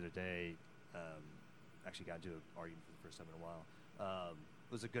about this the other day, actually got into an argument for the first time in a while.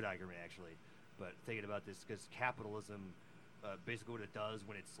 It was a good argument, actually, but thinking about this, because capitalism, basically what it does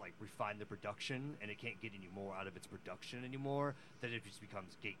when it's like refined the production and it can't get any more out of its production anymore, then it just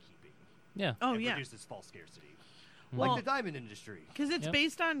becomes gatekeeping. Yeah. And produces false scarcity. Well, like the diamond industry. Because it's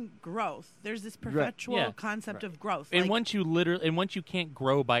based on growth. There's this perpetual concept of growth. And once you can't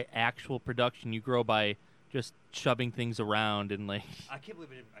grow by actual production, you grow by just shoving things around and like. I can't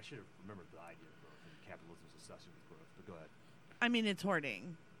believe I should have remembered the idea of growth and capitalism's obsession with growth. But go ahead. I mean, it's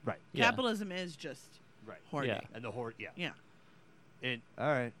hoarding. Right. Capitalism is just hoarding. Yeah. And the hoard. Yeah. All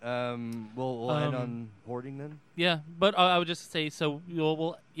right. We'll end on hoarding then. Yeah, but I would just say so.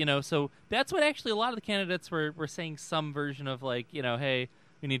 So that's what actually a lot of the candidates were saying. Some version of like, hey,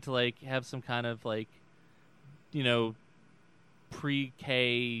 we need to like have some kind of like,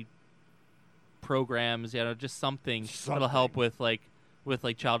 pre-K programs. Just something that'll help with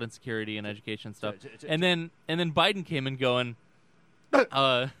child insecurity and education stuff. And then Biden came in going,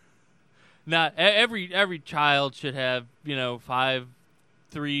 not every child should have 5,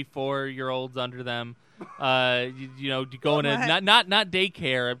 3, 4-year-olds under them. To go in a not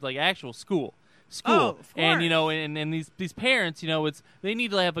daycare, like actual school. Oh, of and course. and these parents, they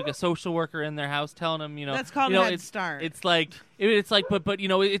need to have like a social worker in their house telling them, That's called Head Start. It's like but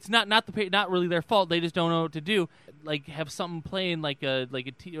it's not really their fault. They just don't know what to do. Like have something playing like a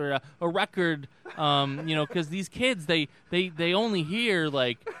record, because these kids they only hear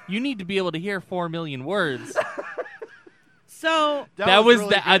like you need to be able to hear 4 million words. So that was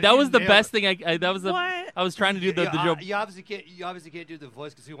really that good. was You the nailed best it. thing I was trying to do the Joe. You obviously can't do the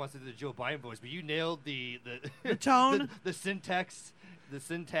voice because who wants to do the Joe Biden voice? But you nailed the tone, the syntax,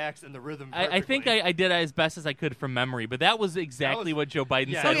 and the rhythm. I think I did as best as I could from memory, but that was exactly what Joe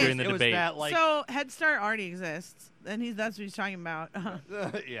Biden said during the debate. So Head Start already exists, and that's what he's talking about.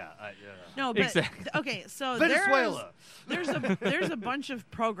 No, but exactly. Okay, so Venezuela. there's a bunch of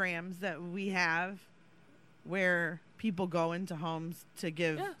programs that we have where people go into homes to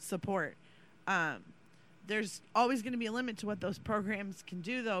give support. There's always going to be a limit to what those programs can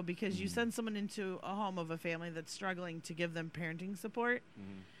do, though, because you send someone into a home of a family that's struggling to give them parenting support.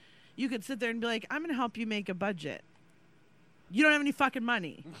 Mm-hmm. You could sit there and be like, I'm going to help you make a budget. You don't have any fucking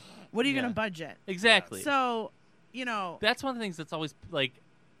money. What are you going to budget? Exactly. So, that's one of the things that's always like,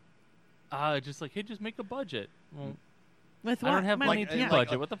 just like, hey, just make a budget. Well, with I don't have money to budget.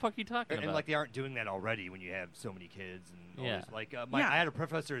 Like, what the fuck are you talking about? And like they aren't doing that already when you have so many kids and all Yeah. this. Like I had a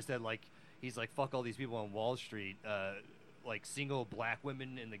professor who said like he's like fuck all these people on Wall Street, like single black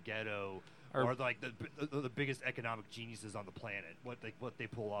women in the ghetto are like the biggest economic geniuses on the planet. What they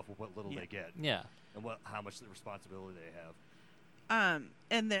pull off with what little they get. Yeah. And how much the responsibility they have.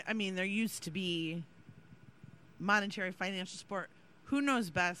 And there used to be monetary financial support. Who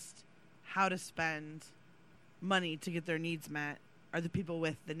knows best how to spend money to get their needs met are the people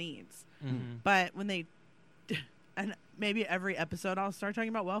with the needs. Mm-hmm. But when they, and maybe every episode I'll start talking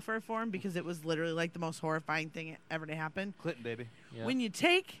about welfare reform because it was literally like the most horrifying thing ever to happen. Clinton, baby. Yeah. When you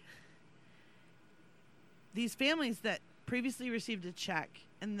take these families that previously received a check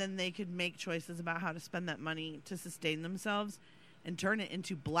and then they could make choices about how to spend that money to sustain themselves and turn it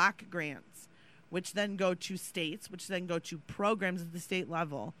into block grants, which then go to states, which then go to programs at the state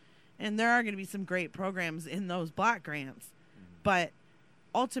level. And there are going to be some great programs in those block grants. But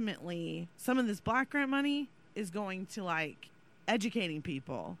ultimately, some of this block grant money is going to like educating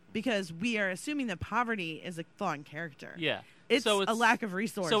people because we are assuming that poverty is a flaw in character. Yeah. It's a lack of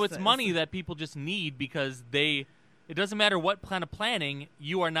resources. So it's money that people just need because it doesn't matter what kind of planning,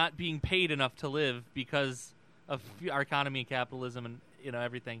 you are not being paid enough to live because of our economy and capitalism and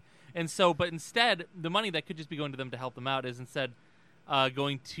everything. And so, but instead, the money that could just be going to them to help them out is instead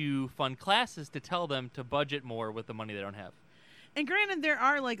going to fund classes to tell them to budget more with the money they don't have. And granted, there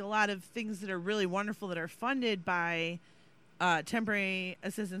are like a lot of things that are really wonderful that are funded by temporary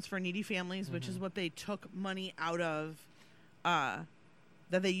assistance for needy families, which is what they took money out of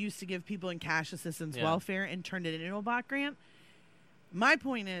that they used to give people in cash assistance welfare and turned it into a block grant. My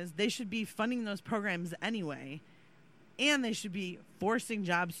point is they should be funding those programs anyway, and they should be forcing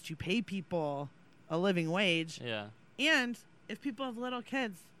jobs to pay people a living wage. Yeah. And if people have little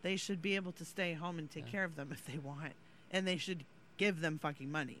kids, they should be able to stay home and take care of them if they want. And they should give them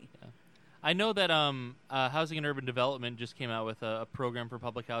fucking money. Yeah. I know that Housing and Urban Development just came out with a program for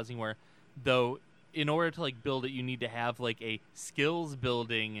public housing where, though, in order to like build it, you need to have like a skills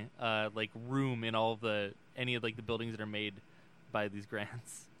building like room in any of like the buildings that are made by these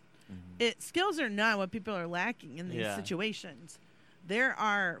grants. Skills are not what people are lacking in these situations. There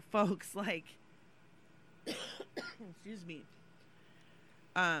are folks like, excuse me.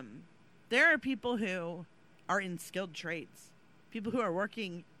 There are people who are in skilled trades, people who are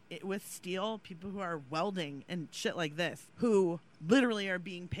working with steel, people who are welding and shit like this, who literally are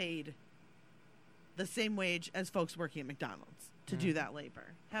being paid the same wage as folks working at McDonald's to do that labor.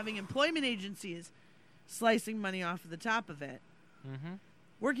 Having employment agencies slicing money off of the top of it,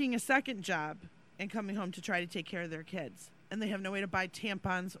 working a second job and coming home to try to take care of their kids. And they have no way to buy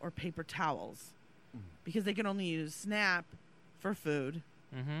tampons or paper towels because they can only use SNAP for food.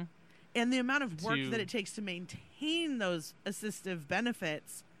 And the amount of work that it takes to maintain those assistive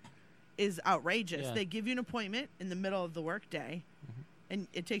benefits is outrageous. Yeah. They give you an appointment in the middle of the workday, and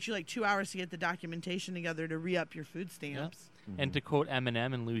it takes you like 2 hours to get the documentation together to re-up your food stamps. And to quote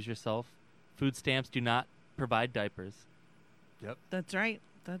Eminem and Lose Yourself, food stamps do not provide diapers. Yep. That's right.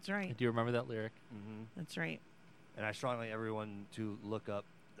 That's right. Do you remember that lyric? That's right. And I strongly everyone to look up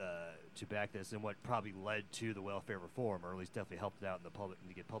to back this, and what probably led to the welfare reform, or at least definitely helped it out in the public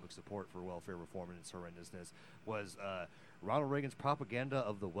to get public support for welfare reform and its horrendousness, was Ronald Reagan's propaganda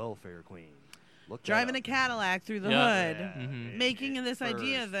of the welfare queen. Look that Driving up. a Cadillac through the Yeah. hood, Mhm. making this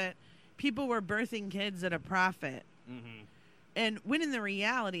idea First. that people were birthing kids at a profit. Mhm. And when in the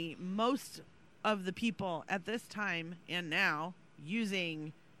reality, most of the people at this time and now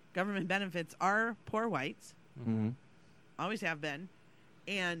using government benefits are poor whites, always have been,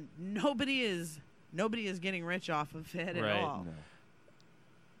 and nobody is getting rich off of it Right. at all.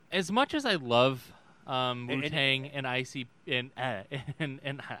 As much as I love Wu-Tang and ICP and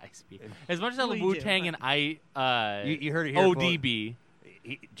not ICP, as much as I Well, love you do, Wu-Tang and You heard it here. ODB.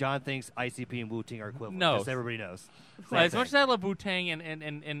 John thinks ICP and Wu-Tang are equivalent. No. Just so everybody knows. As much as I love Wu-Tang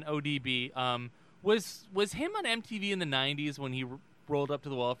and ODB, was him on MTV in the '90s when he rolled up to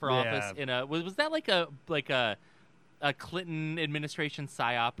the welfare office in a was that like a Clinton administration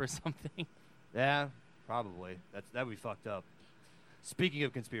psyop or something? Yeah, probably. That would be fucked up. Speaking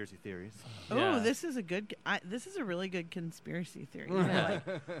of conspiracy theories. Oh, this is a really good conspiracy theory.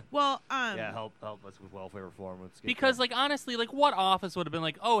 Well, yeah, help us with welfare reform. Because, like, honestly, like, what office would have been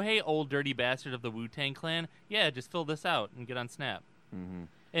like, oh, hey, old dirty bastard of the Wu-Tang Clan, yeah, just fill this out and get on Snap,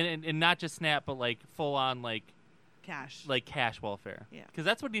 and not just Snap, but like full on like cash welfare. Yeah, because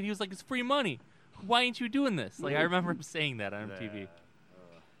that's what he was like. It's free money. Why ain't you doing this? Like, I remember him saying that on MTV.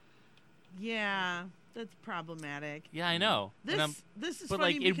 Yeah, that's problematic. Yeah, I know. This is but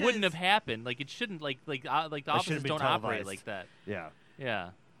funny like it wouldn't have because happened. Like it shouldn't. Like the offices don't operate like that. Yeah.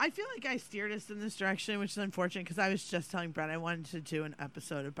 I feel like I steered us in this direction, which is unfortunate because I was just telling Brett I wanted to do an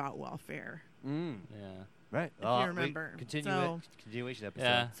episode about welfare. Yeah. Right. If you remember. Continuation episode.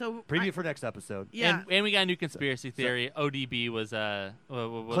 Yeah. So preview for next episode. Yeah. And we got a new conspiracy theory. ODB was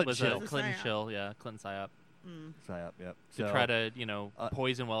Clinton Clinton Shill. Yeah, Clinton psyop. Psyop. Yep. To try to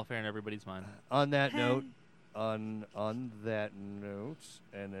poison welfare in everybody's mind. On that note, and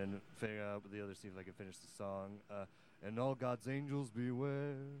then figure out the other. See if I can finish the song. And all God's angels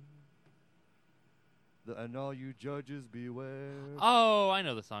beware. And all you judges beware. Oh, I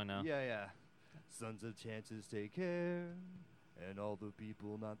know the song now. Yeah. Sons of chances take care. And all the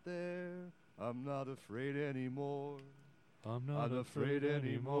people not there. I'm not afraid anymore. I'm not afraid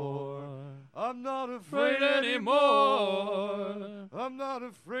anymore. I'm not afraid anymore. I'm not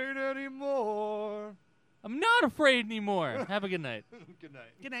afraid anymore. I'm not afraid anymore. Have a good night. Good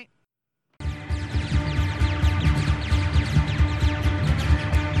night. Good night.